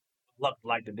 Luck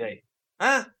like today.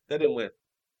 That didn't win.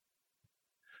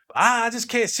 I just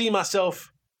can't see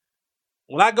myself.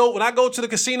 When I go to the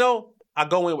casino, I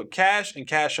go in with cash and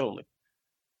cash only.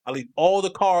 I leave all the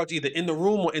cards either in the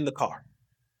room or in the car.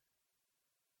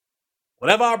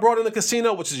 Whatever I brought in the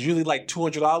casino, which is usually like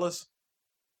 $200,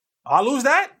 I lose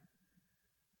that.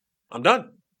 I'm done.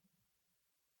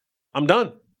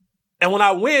 And when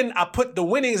I win, I put the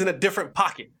winnings in a different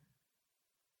pocket.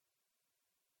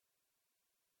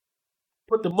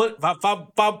 Put the money. If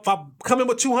I come in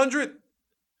with 200,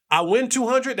 I win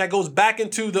 200. That goes back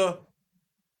into the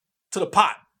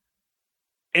pot.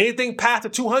 Anything past the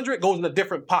 200 goes in a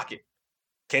different pocket.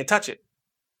 Can't touch it.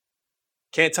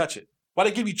 Why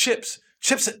they give you chips?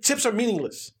 Chips are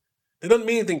meaningless. They don't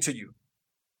mean anything to you.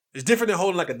 It's different than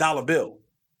holding like a dollar bill.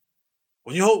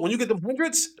 When you get them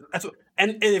hundreds,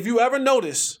 and if you ever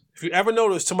notice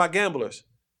to my gamblers,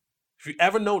 if you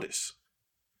ever notice,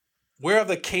 where are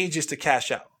the cages to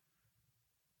cash out?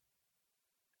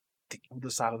 The other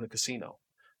side of the casino.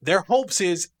 Their hopes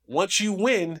is once you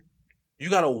win, you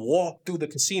got to walk through the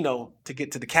casino to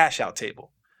get to the cash out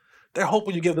table. They're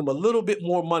hoping you give them a little bit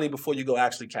more money before you go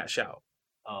actually cash out.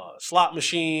 Slot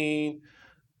machine,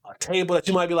 a table that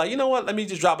you might be like, you know what? Let me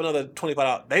just drop another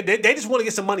 $25. They just want to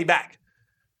get some money back.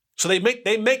 So they make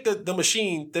the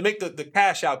machine, they make the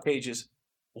cash out cages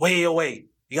way away.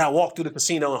 You got to walk through the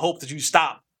casino and hope that you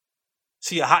stop.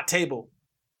 See a hot table.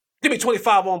 Give me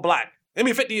 25 on black. Give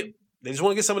me 50. They just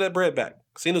want to get some of that bread back.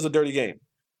 Casino's a dirty game.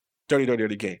 Dirty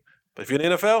game. But if you're in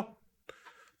the NFL,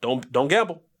 don't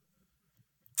gamble.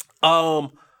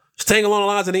 Staying along the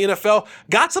lines of the NFL,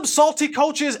 got some salty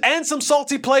coaches and some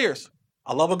salty players.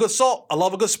 I love a good salt. I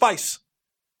love a good spice.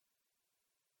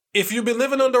 If you've been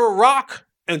living under a rock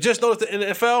and just noticed the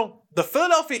NFL, the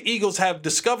Philadelphia Eagles have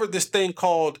discovered this thing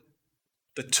called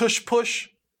the Tush push.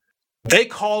 They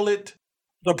call it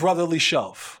the brotherly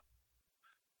shove.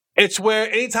 It's where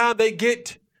anytime they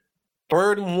get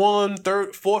 3rd and 1,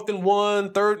 4th and 1,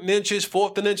 3rd and inches,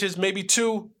 4th and inches, maybe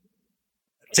 2,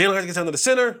 Jalen Hurts gets under the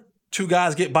center. 2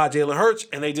 guys get by Jalen Hurts,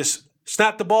 and they just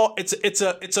snap the ball. It's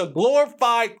a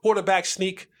glorified quarterback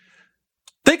sneak.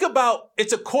 Think about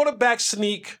it's a quarterback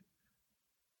sneak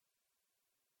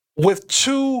with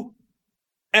 2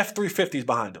 F-350s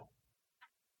behind them.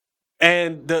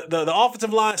 And the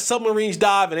offensive line submarines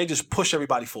dive, and they just push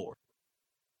everybody forward.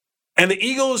 And the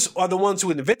Eagles are the ones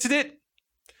who invented it.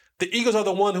 The Eagles are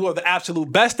the ones who are the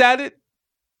absolute best at it.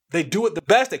 They do it the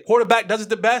best. The quarterback does it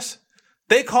the best.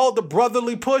 They call it the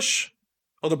brotherly push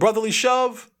or the brotherly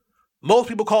shove. Most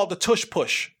people call it the tush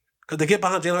push because they get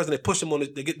behind Jalen Hurts and they push him on.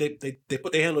 They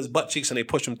put their hand on his butt cheeks and they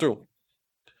push him through.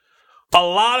 A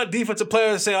lot of defensive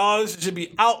players say, "Oh, this should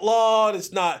be outlawed.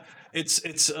 It's not. It's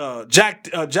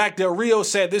Jack Del Rio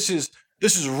said this is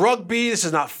rugby. This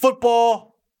is not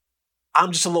football.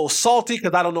 I'm just a little salty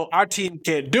because I don't know our team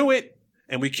can't do it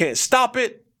and we can't stop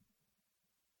it."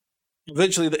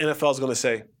 Eventually, the NFL is going to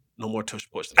say, no more tush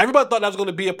push. Everybody thought that was going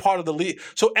to be a part of the league.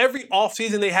 So every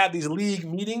offseason, they have these league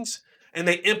meetings and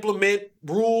they implement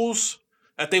rules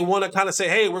that they want to kind of say,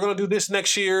 hey, we're going to do this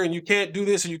next year and you can't do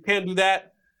this and you can't do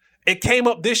that. It came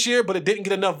up this year, but it didn't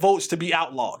get enough votes to be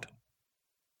outlawed.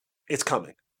 It's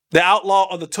coming. The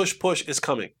outlaw of the tush push is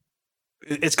coming.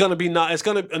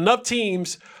 Enough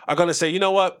teams are going to say, you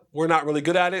know what? We're not really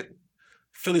good at it.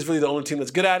 Philly's really the only team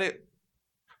that's good at it.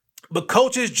 But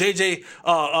coaches, JJ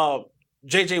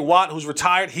Watt, who's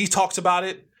retired, he talks about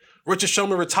it. Richard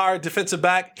Sherman, retired defensive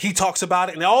back, he talks about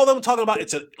it. And all of them talking about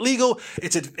it's illegal,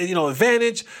 it's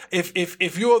advantage.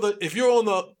 If you're on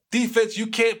the defense, you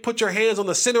can't put your hands on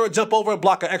the center and jump over and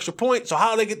block an extra point. So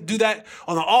how do they do that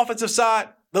on the offensive side?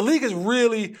 The league has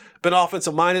really been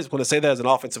offensive minded. I'm going to say that as an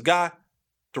offensive guy.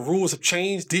 The rules have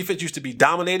changed. Defense used to be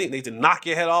dominating. They used to knock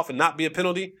your head off and not be a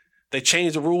penalty. They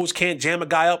changed the rules. Can't jam a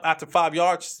guy up after 5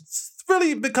 yards. It's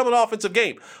really become an offensive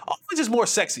game. Offense is more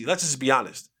sexy. Let's just be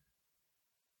honest.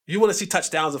 You want to see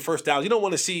touchdowns and first downs. You don't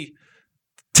want to see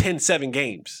 10-7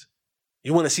 games.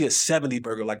 You want to see a 70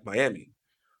 burger like Miami.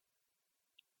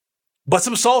 But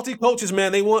some salty coaches,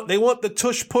 man, they want the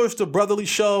tush push, the brotherly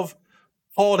shove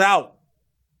hauled out.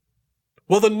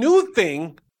 Well, the new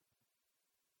thing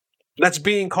that's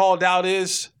being called out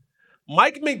is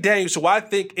Mike McDaniels, who I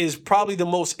think is probably the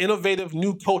most innovative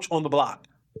new coach on the block.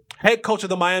 Head coach of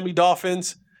the Miami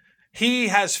Dolphins. He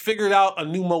has figured out a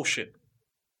new motion.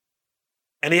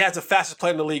 And he has the fastest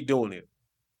player in the league doing it.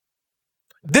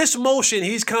 This motion,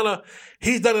 he's done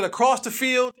it across the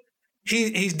field.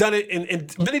 He's done it in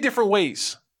many different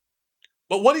ways.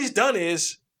 But what he's done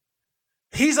is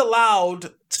he's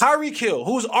allowed Tyreek Hill,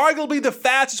 who's arguably the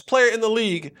fastest player in the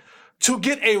league, to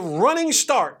get a running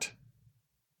start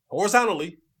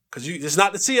horizontally, because it's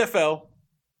not the CFL.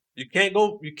 You can't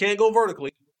go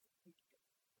vertically.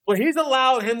 But he's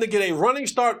allowed him to get a running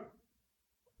start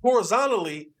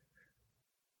horizontally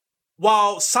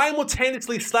while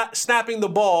simultaneously snapping the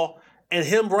ball and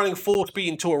him running full speed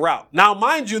into a route. Now,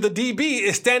 mind you, the DB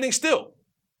is standing still.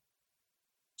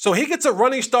 So he gets a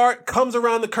running start, comes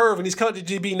around the curve, and he's coming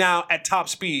to DB now at top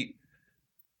speed.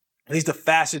 And he's the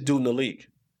fastest dude in the league.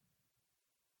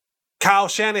 Kyle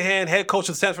Shanahan, head coach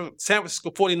of the San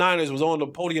Francisco 49ers, was on the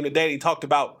podium today. He talked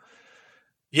about,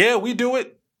 yeah, we do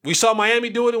it. We saw Miami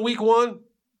do it in week 1.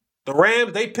 The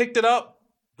Rams, they picked it up.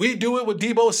 We do it with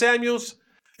Deebo Samuels.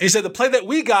 And he said the play that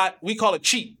we got, we call it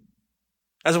cheat.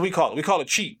 That's what we call it. We call it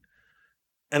cheat.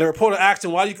 And the reporter asked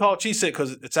him, why do you call it cheat? He said,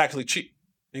 because it's actually cheat.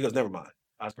 He goes, never mind.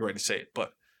 I was ready to say it,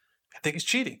 but I think it's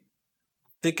cheating. I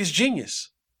think it's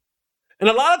genius. And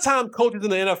a lot of times coaches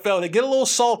in the NFL, they get a little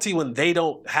salty when they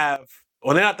don't have,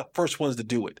 or they're not the first ones to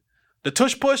do it. The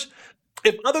tush push,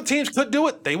 if other teams could do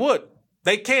it, they would.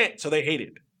 They can't, so they hate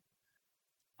it.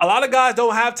 A lot of guys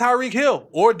don't have Tyreek Hill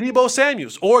or Deebo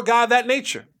Samuels or a guy of that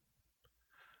nature.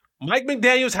 Mike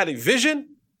McDaniels had a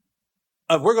vision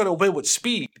of we're going to win with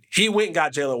speed. He went and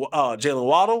got Jalen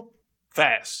Waddle,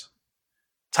 fast.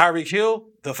 Tyreek Hill,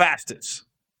 the fastest.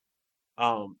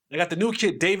 They got the new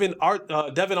kid, Devin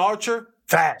Archer,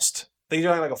 fast. They're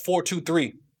running like a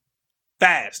 4-2-3.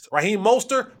 Fast. Raheem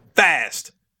Mostert,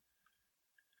 fast.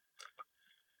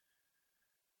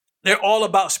 They're all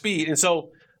about speed. And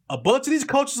so a bunch of these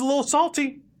coaches are a little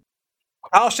salty.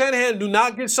 Kyle Shanahan, do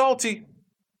not get salty.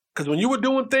 Because when you were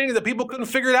doing things that people couldn't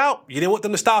figure it out, you didn't want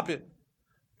them to stop it.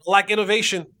 Like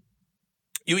innovation.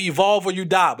 You evolve or you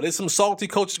die. But there's some salty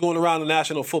coaches going around the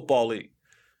National Football League.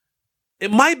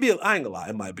 It might be, I ain't gonna lie,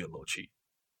 it might be a little cheap.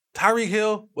 Tyreek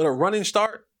Hill with a running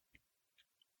start.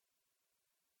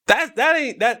 That's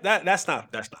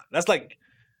not.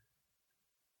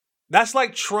 That's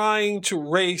like trying to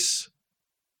race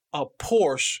a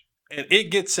Porsche and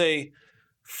it gets a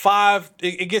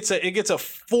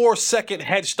 4-second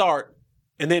head start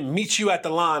and then meets you at the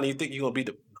line and you think you're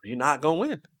not gonna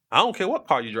win. I don't care what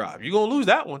car you drive. You're gonna lose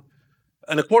that one.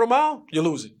 In a quarter mile, you're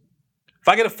losing. If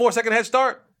I get a 4-second head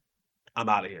start, I'm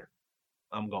out of here.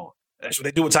 I'm gone. That's what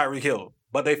they do with Tyreek Hill.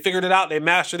 But they figured it out. They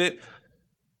mastered it.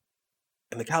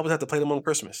 And the Cowboys have to play them on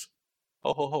Christmas.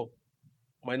 Ho, ho, ho.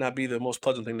 Might not be the most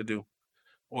pleasant thing to do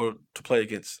or to play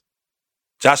against.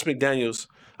 Not Josh McDaniels.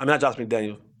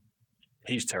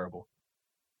 He's terrible.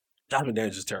 Josh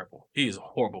McDaniels is terrible. He is a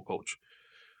horrible coach.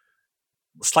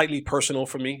 Slightly personal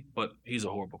for me, but he's a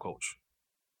horrible coach.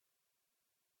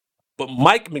 But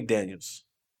Mike McDaniels,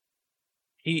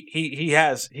 he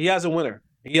has a winner.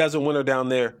 He has a winner down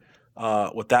there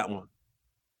with that one.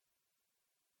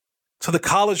 To the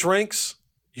college ranks,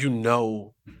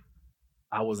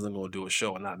 I wasn't going to do a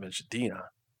show and not mention Deion.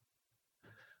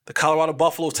 The Colorado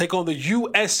Buffaloes take on the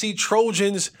USC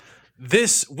Trojans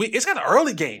this week. It's got an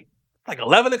early game, like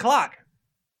 11 o'clock.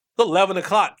 It's 11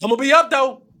 o'clock. I'm going to be up,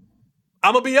 though.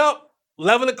 I'm going to be up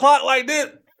 11 o'clock like this.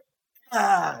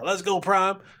 Let's go,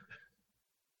 Prime.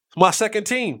 It's my second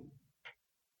team.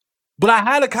 But I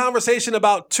had a conversation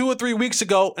about 2 or 3 weeks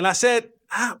ago, and I said,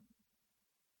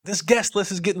 this guest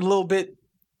list is getting a little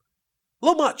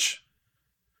much.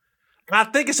 And I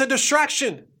think it's a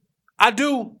distraction. I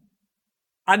do.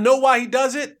 I know why he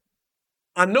does it.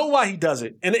 And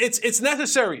it's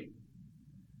necessary.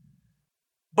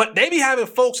 But they be having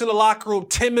folks in the locker room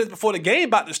 10 minutes before the game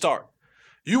about to start.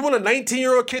 You want a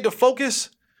 19-year-old kid to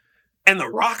focus and The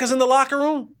Rock is in the locker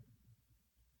room?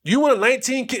 You want a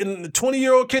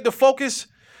 20-year-old kid to focus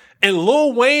and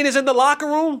Lil Wayne is in the locker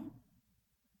room?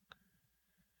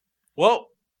 Well,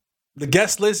 the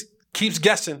guest list keeps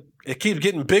guessing. It keeps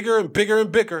getting bigger and bigger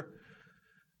and bigger.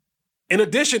 In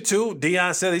addition to,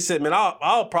 Deion said, man,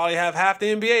 I'll probably have half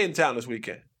the NBA in town this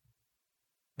weekend.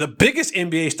 The biggest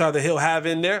NBA star that he'll have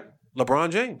in there,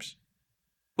 LeBron James.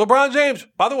 LeBron James,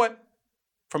 by the way,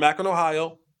 from Akron,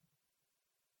 Ohio,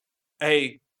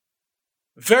 a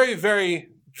very, very,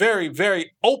 very,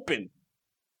 very open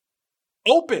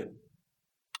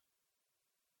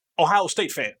Ohio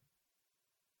State fan.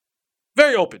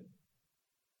 Very open.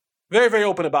 Very, very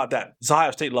open about that. It's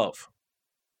Ohio State love.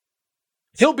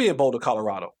 He'll be in Boulder,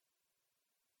 Colorado.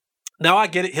 Now, I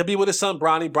get it. He'll be with his son,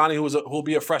 Bronny, who'll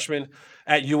be a freshman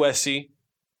at USC.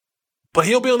 But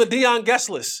he'll be on the Deion guest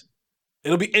list.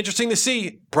 It'll be interesting to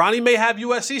see. Bronny may have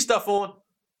USC stuff on.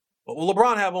 What will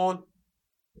LeBron have on?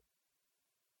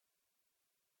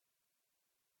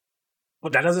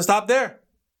 But that doesn't stop there.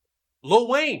 Lil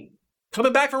Wayne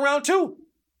coming back from round two.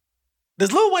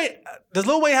 Does Lil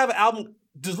Wayne have an album?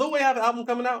 Does Lil Wayne have an album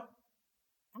coming out?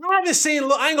 I haven't seen.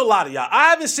 I ain't gonna lie to y'all. I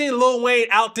haven't seen Lil Wayne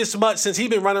out this much since he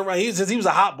been running around. Since he was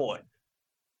a hot boy.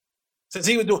 Since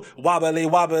he was doing wobbly,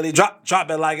 wobbly, drop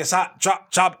it like it's hot,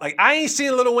 drop. Like I ain't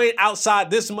seen Lil Wayne outside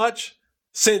this much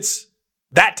since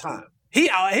that time. He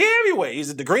out here everywhere. He's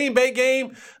at the Green Bay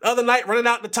game the other night, running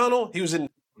out in the tunnel. He was in.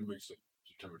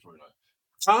 September 29th.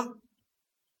 Huh?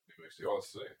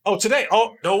 Oh, today.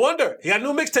 Oh, no wonder. He got a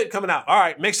new mixtape coming out. All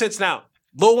right, makes sense now.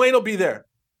 Lil Wayne will be there.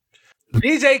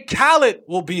 DJ Khaled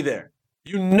will be there.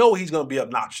 You know he's going to be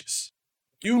obnoxious.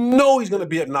 You know he's going to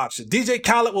be obnoxious. DJ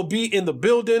Khaled will be in the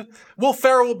building. Will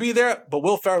Ferrell will be there, but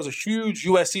Will Ferrell's a huge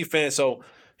USC fan, so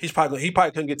he probably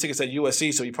couldn't get tickets at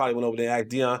USC, so he probably went over there and asked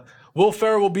Deion. Will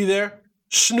Ferrell will be there.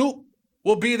 Snoop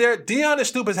will be there. Deion and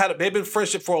Snoop they've been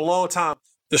friendship for a long time.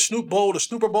 The Snoop Bowl, the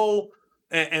Snooper Bowl,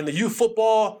 and the youth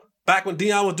football, back when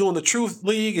Deion was doing the Truth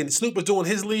League and Snoop was doing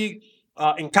his league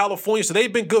in California. So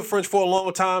they've been good friends for a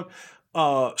long time.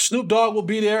 Snoop Dogg will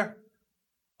be there.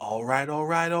 All right.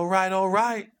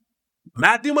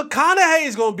 Matthew McConaughey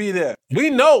is going to be there. We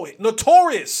know it.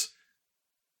 Notorious.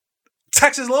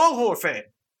 Texas Longhorn fan.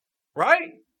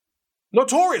 Right?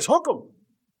 Notorious. Hook 'em.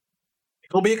 He's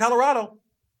going to be in Colorado.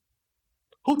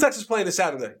 Who Texas playing this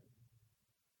Saturday?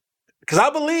 Because I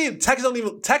believe Texas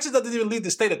doesn't even leave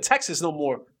the state of Texas no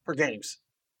more for games.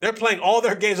 They're playing all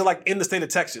their games are like in the state of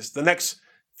Texas. The next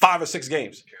 5 or 6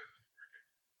 games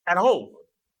at home,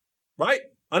 right?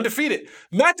 Undefeated.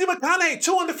 Matthew McConaughey,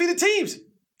 2 undefeated teams.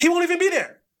 He won't even be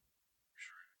there.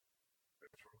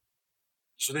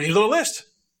 So then he's on the list.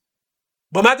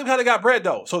 But Matthew McConaughey got bread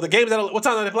though. So the games what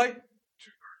time do they play?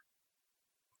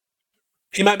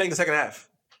 He might make the second half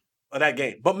of that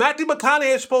game. But Matthew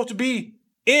McConaughey is supposed to be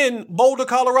in Boulder,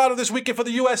 Colorado this weekend for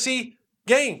the USC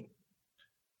game.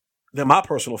 They're my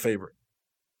personal favorite.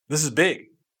 This is big.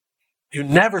 You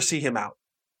never see him out.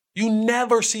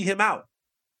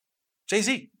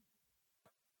 Jay-Z.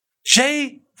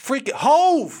 Jay freaking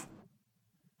Hove.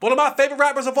 One of my favorite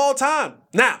rappers of all time.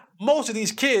 Now, most of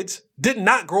these kids did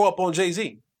not grow up on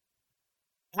Jay-Z.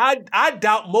 I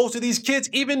doubt most of these kids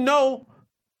even know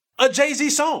a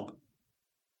Jay-Z song.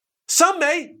 Some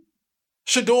may.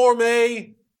 Shador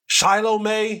may. Shiloh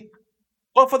may.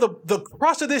 But for the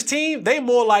crust of this team, they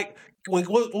more like, what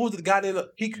was the guy named?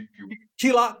 Key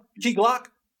Glock?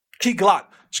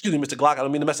 Excuse me, Mr. Glock. I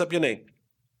don't mean to mess up your name.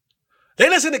 They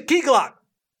listen to Key Glock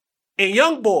and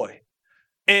Young Boy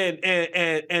and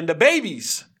the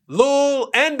babies,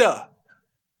 Lil Enda.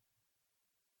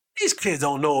 These kids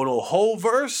don't know no whole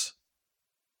verse.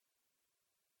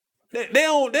 They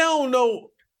don't know.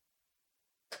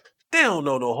 They don't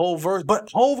know no whole verse, but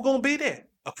Hove gonna be there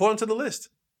according to the list.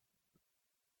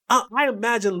 I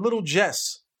imagine little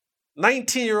Jess,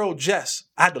 19-year-old Jess.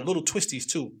 I had the little twisties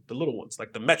too, the little ones,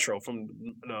 like the Metro from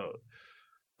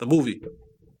the movie.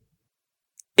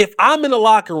 If I'm in the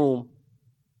locker room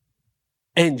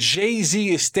and Jay-Z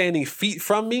is standing feet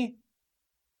from me,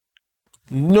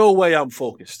 no way I'm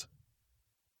focused.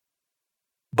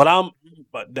 But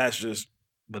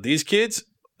these kids,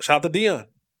 shout out to Deion.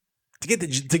 To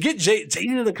get Jay-Z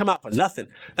to come out for nothing.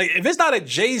 Like if it's not a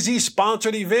Jay-Z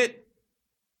sponsored event,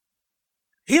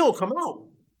 he don't come out.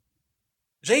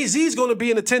 Jay-Z's going to be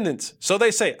in attendance. So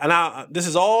they say. And this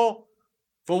is all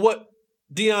from what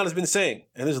Deion has been saying.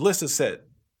 And his list has said.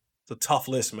 It's a tough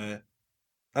list, man.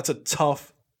 That's a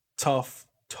tough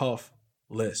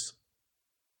list.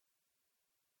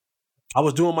 I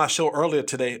was doing my show earlier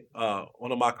today.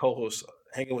 One of my co-hosts,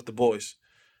 Hanging with the Boys.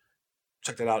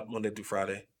 Check that out Monday through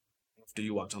Friday. After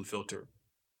you watch Unfiltered.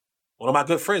 One of my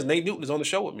good friends, Nate Newton, is on the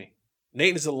show with me.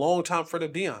 Nate is a longtime friend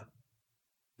of Deion.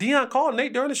 Deion called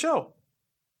Nate during the show.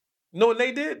 You know what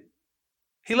Nate did?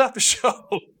 He left the show.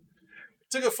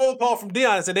 Took a phone call from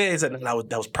Deion and said,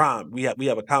 that was prime. We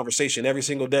have a conversation every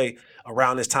single day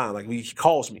around this time. Like he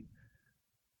calls me.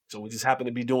 So we just happen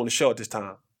to be doing the show at this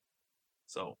time.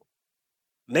 So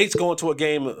Nate's going to a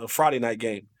game, a Friday night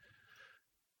game.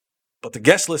 But the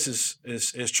guest list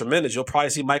is tremendous. You'll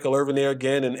probably see Michael Irvin there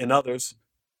again and others.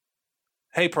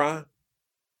 Hey, Prime.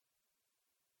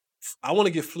 I want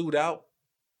to get flued out.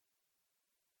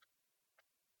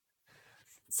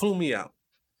 Flew me out.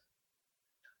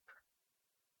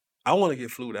 I want to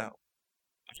get flued out.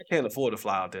 I can't afford to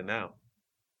fly out there now.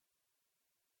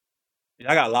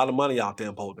 I got a lot of money out there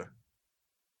in Boulder.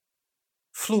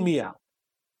 Flew me out.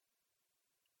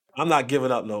 I'm not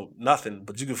giving up nothing,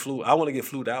 but you can flew. I want to get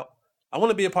flued out. I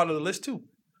want to be a part of the list too.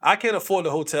 I can't afford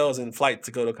the hotels and flight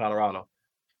to go to Colorado.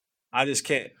 I just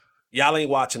can't. Y'all ain't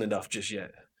watching enough just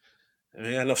yet. We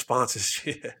ain't got enough sponsors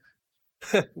yet.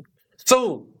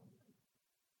 Soon.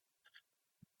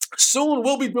 Soon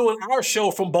we'll be doing our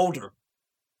show from Boulder.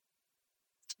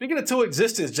 Speaking of to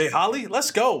existence, Jay Holly,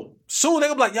 let's go. Soon they're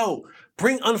gonna be like, yo,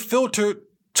 bring Unfiltered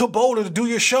to Boulder to do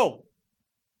your show.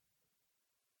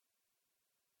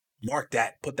 Mark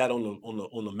that. Put that on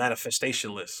the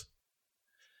manifestation list.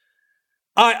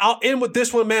 All right, I'll end with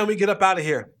this one, man. We get up out of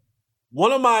here.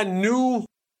 One of my new.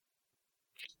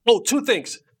 Oh, two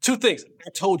things. Two things.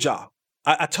 I told y'all.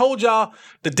 I told y'all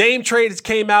the Dame trade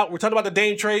came out. We're talking about the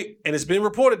Dame trade, and it's been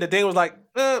reported that Dame was like,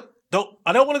 I don't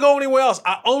want to go anywhere else.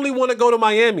 I only want to go to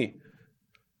Miami.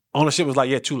 Ownership was like,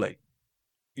 yeah, too late.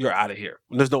 You're out of here.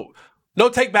 There's no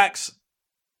takebacks.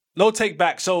 No take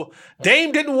back. So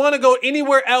Dame didn't want to go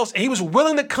anywhere else, and he was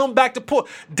willing to come back to Port.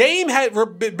 Dame had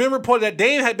been reported that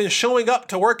Dame had been showing up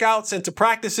to workouts and to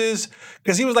practices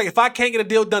because he was like, if I can't get a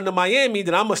deal done to Miami,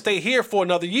 then I'm going to stay here for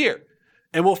another year,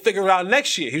 and we'll figure it out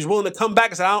next year. He was willing to come back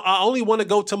and say, I only want to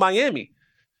go to Miami.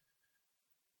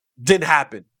 Didn't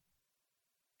happen.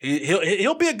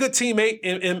 He'll be a good teammate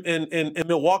in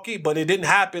Milwaukee, but it didn't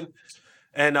happen.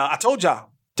 And I told y'all,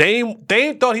 Dame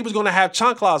thought he was going to have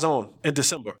chanclas on in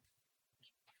December.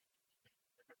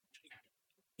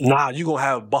 Nah, you're going to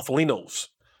have Buffalinos.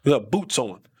 You have boots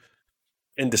on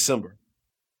in December.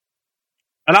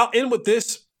 And I'll end with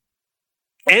this.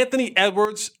 Anthony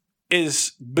Edwards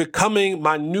is becoming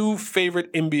my new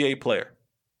favorite NBA player.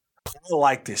 I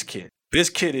like this kid.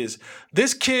 This kid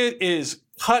is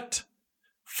cut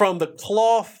from the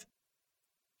cloth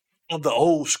of the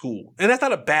old school. And that's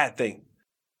not a bad thing.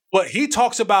 But he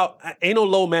talks about ain't no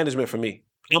low management for me.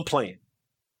 I'm playing.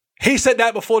 He said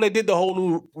that before they did the whole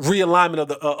new realignment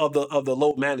of the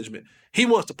load management. He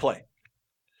wants to play.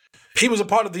 He was a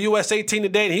part of the USA team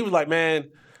today, and he was like, "Man,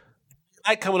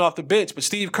 I like coming off the bench." But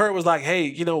Steve Kerr was like, "Hey,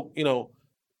 you know,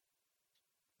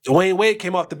 Dwayne Wade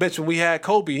came off the bench when we had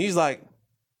Kobe." He's like,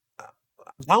 "I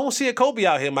don't see a Kobe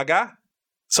out here, my guy."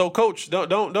 So, coach,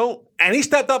 don't. And he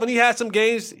stepped up and he had some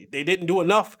games. They didn't do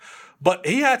enough, but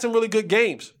he had some really good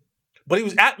games. But he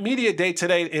was at media day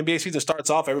today. NBA season starts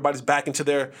off. Everybody's back into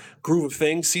their groove of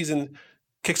things. Season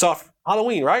kicks off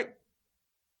Halloween, right?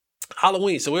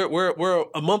 Halloween. So we're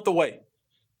a month away.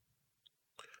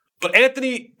 But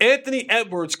Anthony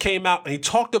Edwards came out and he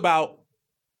talked about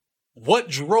what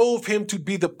drove him to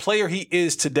be the player he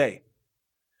is today.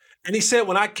 And he said,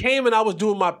 when I came and I was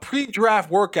doing my pre-draft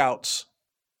workouts,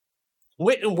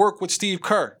 went and worked with Steve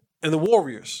Kerr and the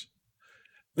Warriors.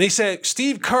 And he said,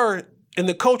 Steve Kerr and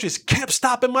the coaches kept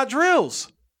stopping my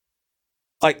drills.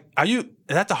 Like, is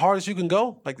that the hardest you can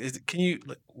go? Like,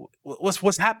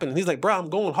 what's happening? He's like, bro, I'm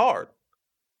going hard.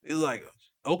 He's like,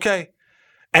 okay.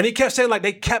 And he kept saying, like,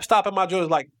 they kept stopping my drills.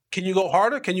 Like, can you go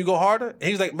harder? Can you go harder? And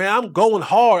he's like, man, I'm going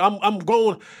hard. I'm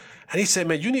going. And he said,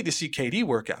 man, you need to see KD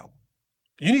work out.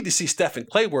 You need to see Steph and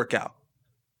Clay work out.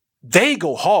 They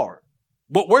go hard.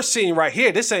 What we're seeing right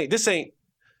here, this ain't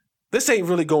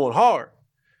really going hard.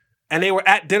 And they were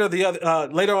at dinner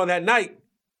later on that night,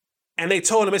 and they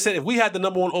told him, they said, if we had the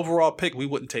number 1 overall pick, we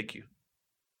wouldn't take you.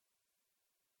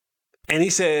 And he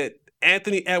said,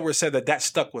 Anthony Edwards said that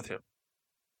stuck with him.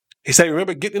 He said,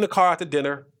 remember getting in the car after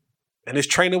dinner, and his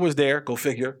trainer was there, go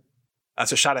figure.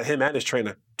 That's a shot at him and his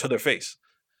trainer to their face.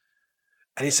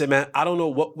 And he said, man, I don't know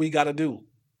what we got to do,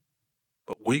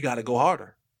 but we got to go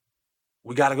harder.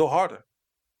 We got to go harder.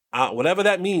 Whatever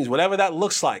that means, whatever that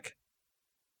looks like.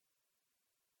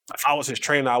 If I was his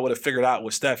trainer, I would have figured out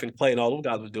what Steph and Clay and all those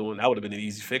guys was doing. That would have been an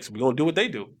easy fix. We're going to do what they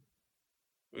do.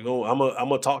 I'm going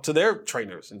to talk to their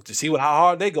trainers and to see how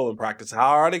hard they go in practice, how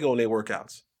hard they go in their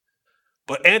workouts.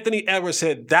 But Anthony Edwards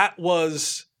said that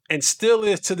was, and still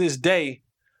is to this day,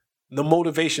 the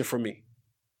motivation for me.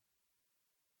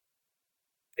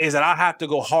 Is that I have to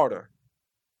go harder.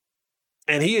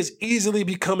 And he is easily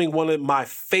becoming one of my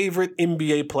favorite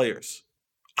NBA players.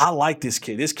 I like this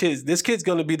kid. This kid's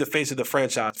going to be the face of the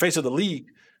franchise, face of the league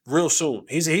real soon.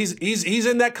 He's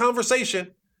in that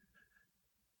conversation.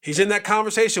 He's in that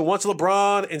conversation. Once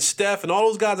LeBron and Steph and all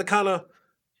those guys are kind of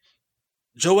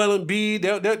Joel Embiid,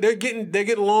 they're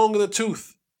getting long in the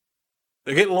tooth.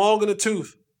 They're getting long in the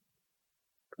tooth.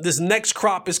 This next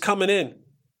crop is coming in.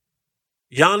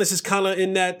 Giannis is kind of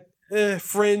in that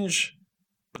fringe.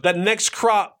 But that next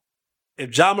crop,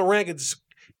 if Ja Morant can just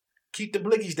keep the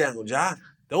blickies down, Ja.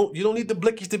 You don't need the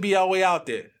blickies to be all the way out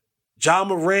there. Ja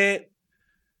Morant,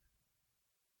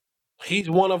 he's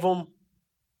one of them.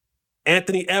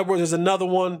 Anthony Edwards is another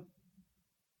one.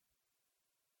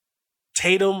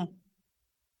 Tatum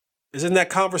is in that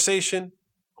conversation.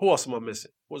 Who else am I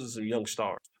missing? What's some young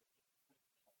stars?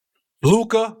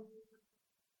 Luka.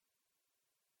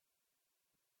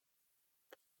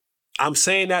 I'm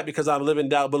saying that because I'm living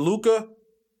down. But Luka,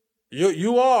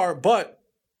 you are, but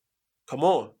come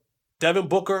on. Devin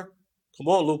Booker, come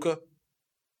on, Luka.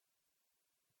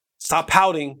 Stop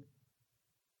pouting.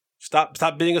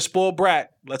 Stop being a spoiled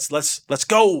brat. Let's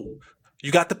go.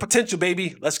 You got the potential,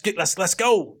 baby. Let's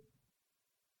go.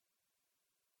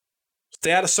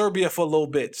 Stay out of Serbia for a little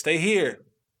bit. Stay here.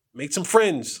 Make some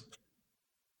friends.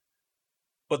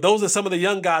 But those are some of the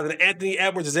young guys, and Anthony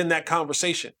Edwards is in that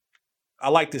conversation. I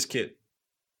like this kid.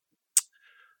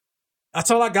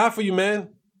 That's all I got for you, man.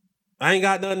 I ain't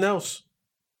got nothing else.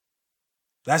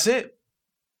 That's it.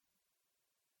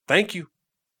 Thank you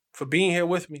for being here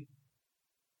with me.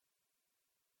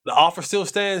 The offer still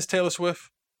stands, Taylor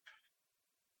Swift.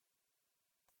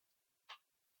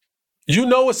 You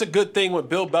know it's a good thing when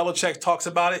Bill Belichick talks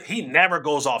about it. He never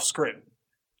goes off script.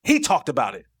 He talked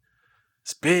about it.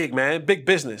 It's big, man. Big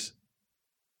business.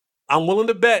 I'm willing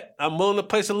to bet. I'm willing to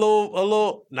place a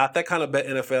little, not that kind of bet,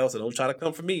 NFL, so don't try to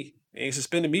come for me. They ain't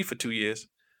suspending me for 2 years.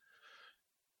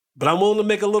 But I'm willing to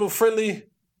make a little friendly,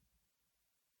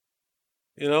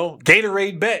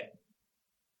 Gatorade bet.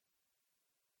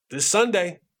 This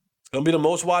Sunday, it's going to be the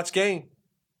most watched game.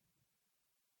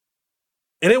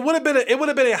 And it would have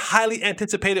been a highly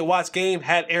anticipated watch game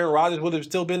had Aaron Rodgers would have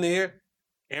still been there.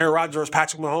 Aaron Rodgers,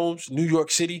 Patrick Mahomes, New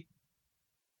York City,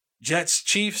 Jets,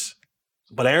 Chiefs.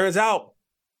 But Aaron's out.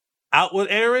 Out with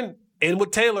Aaron, in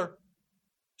with Taylor.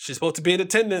 She's supposed to be in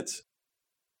attendance.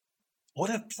 What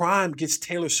if Prime gets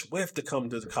Taylor Swift to come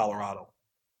to Colorado?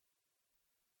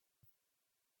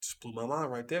 Just blew my mind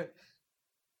right there.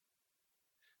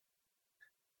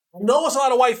 I know it's a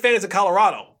lot of white fans in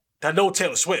Colorado that know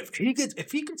Taylor Swift.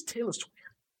 If he gets Taylor Swift,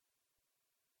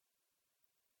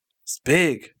 it's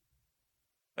big.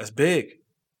 That's big.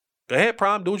 Go ahead,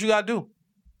 Prime. Do what you got to do.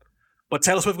 But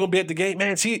Taylor Swift going to be at the game.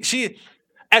 Man, she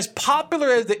as popular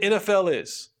as the NFL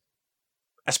is,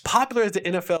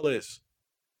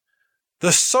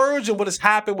 the surge in what has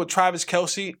happened with Travis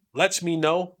Kelce lets me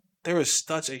know there is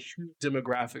such a huge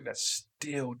demographic that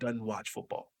still doesn't watch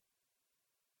football.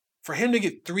 For him to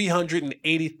get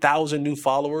 380,000 new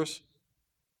followers,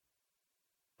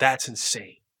 that's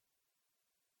insane.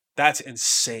 That's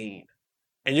insane.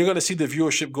 And you're going to see the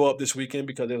viewership go up this weekend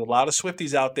because there's a lot of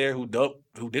Swifties out there who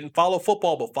didn't follow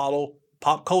football but follow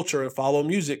pop culture and follow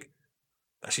music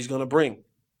that she's going to bring.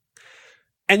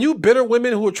 And you bitter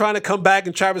women who are trying to come back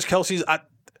and Travis Kelce's, I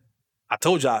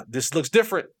told y'all, this looks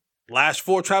different. Last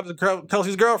 4 Travis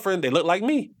Kelce's girlfriend, they look like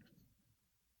me.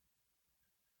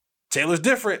 Taylor's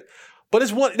different. But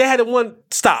they had one,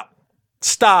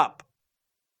 stop.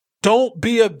 Don't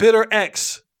be a bitter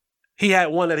ex. He had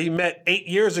one that he met 8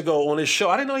 years ago on his show.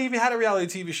 I didn't know he even had a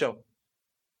reality TV show.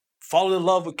 Falling in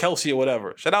love with Kelce or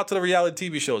whatever. Shout out to the reality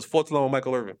TV shows. Fourth Alone with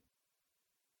Michael Irvin.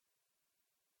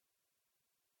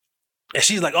 And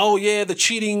she's like, oh yeah, the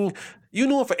cheating. You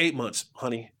knew him for 8 months,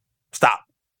 honey. Stop.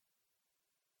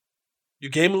 You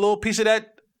gave him a little piece of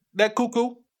that cuckoo.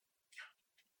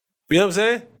 You know what I'm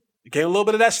saying? You gave him a little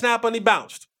bit of that snap and he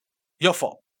bounced. Your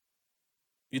fault.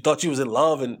 You thought you was in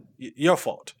love and your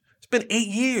fault. It's been 8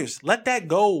 years. Let that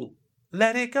go.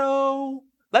 Let it go.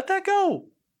 Let that go.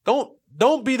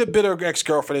 Don't be the bitter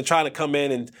ex-girlfriend and trying to come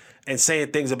in and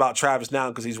saying things about Travis now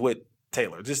because he's with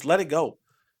Taylor. Just let it go.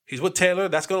 He's with Taylor.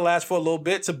 That's going to last for a little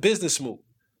bit. It's a business move.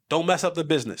 Don't mess up the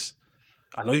business.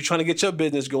 I know you're trying to get your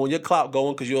business going, your clout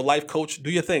going because you're a life coach.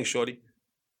 Do your thing, shorty.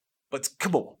 But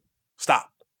come on. Stop.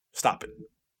 Stop it.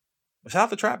 But shout out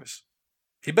to Travis.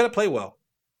 He better play well.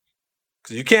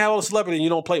 Because you can't have all the celebrity and you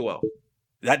don't play well.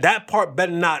 That part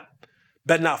better not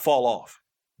fall off.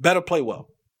 Better play well.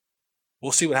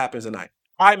 We'll see what happens tonight.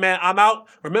 All right, man, I'm out.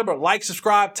 Remember, like,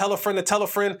 subscribe, tell a friend to tell a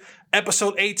friend.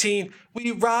 Episode 18,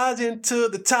 we rising to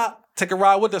the top. Take a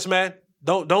ride with us, man.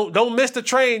 Don't miss the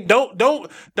train. Don't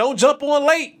jump on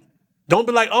late. Don't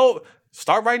be like, oh,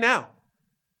 start right now.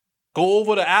 Go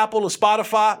over to Apple and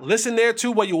Spotify. Listen there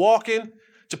too while you're walking.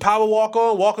 Your power walk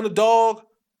on, walking the dog,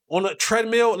 on a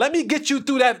treadmill. Let me get you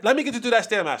through that. Let me get you through that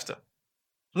Stairmaster.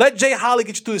 Let Jay Holly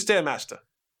get you through the Stairmaster.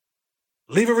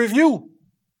 Leave a review.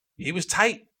 He was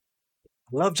tight.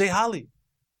 I love Jay Holly.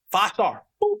 5-star.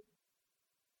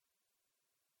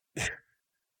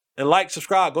 And like,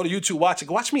 subscribe, go to YouTube, watch it.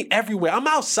 Watch me everywhere. I'm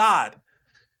outside.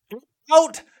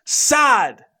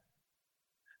 Outside.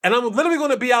 And I'm literally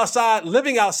going to be outside,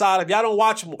 living outside. If y'all don't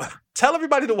watch, tell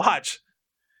everybody to watch.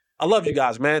 I love you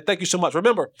guys, man. Thank you so much.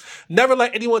 Remember, never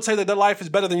let anyone say that their life is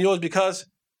better than yours because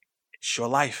it's your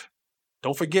life.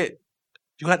 Don't forget,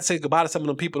 you have to say goodbye to some of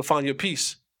them people to find your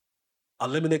peace.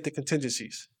 Eliminate the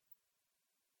contingencies.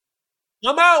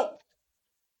 I'm out.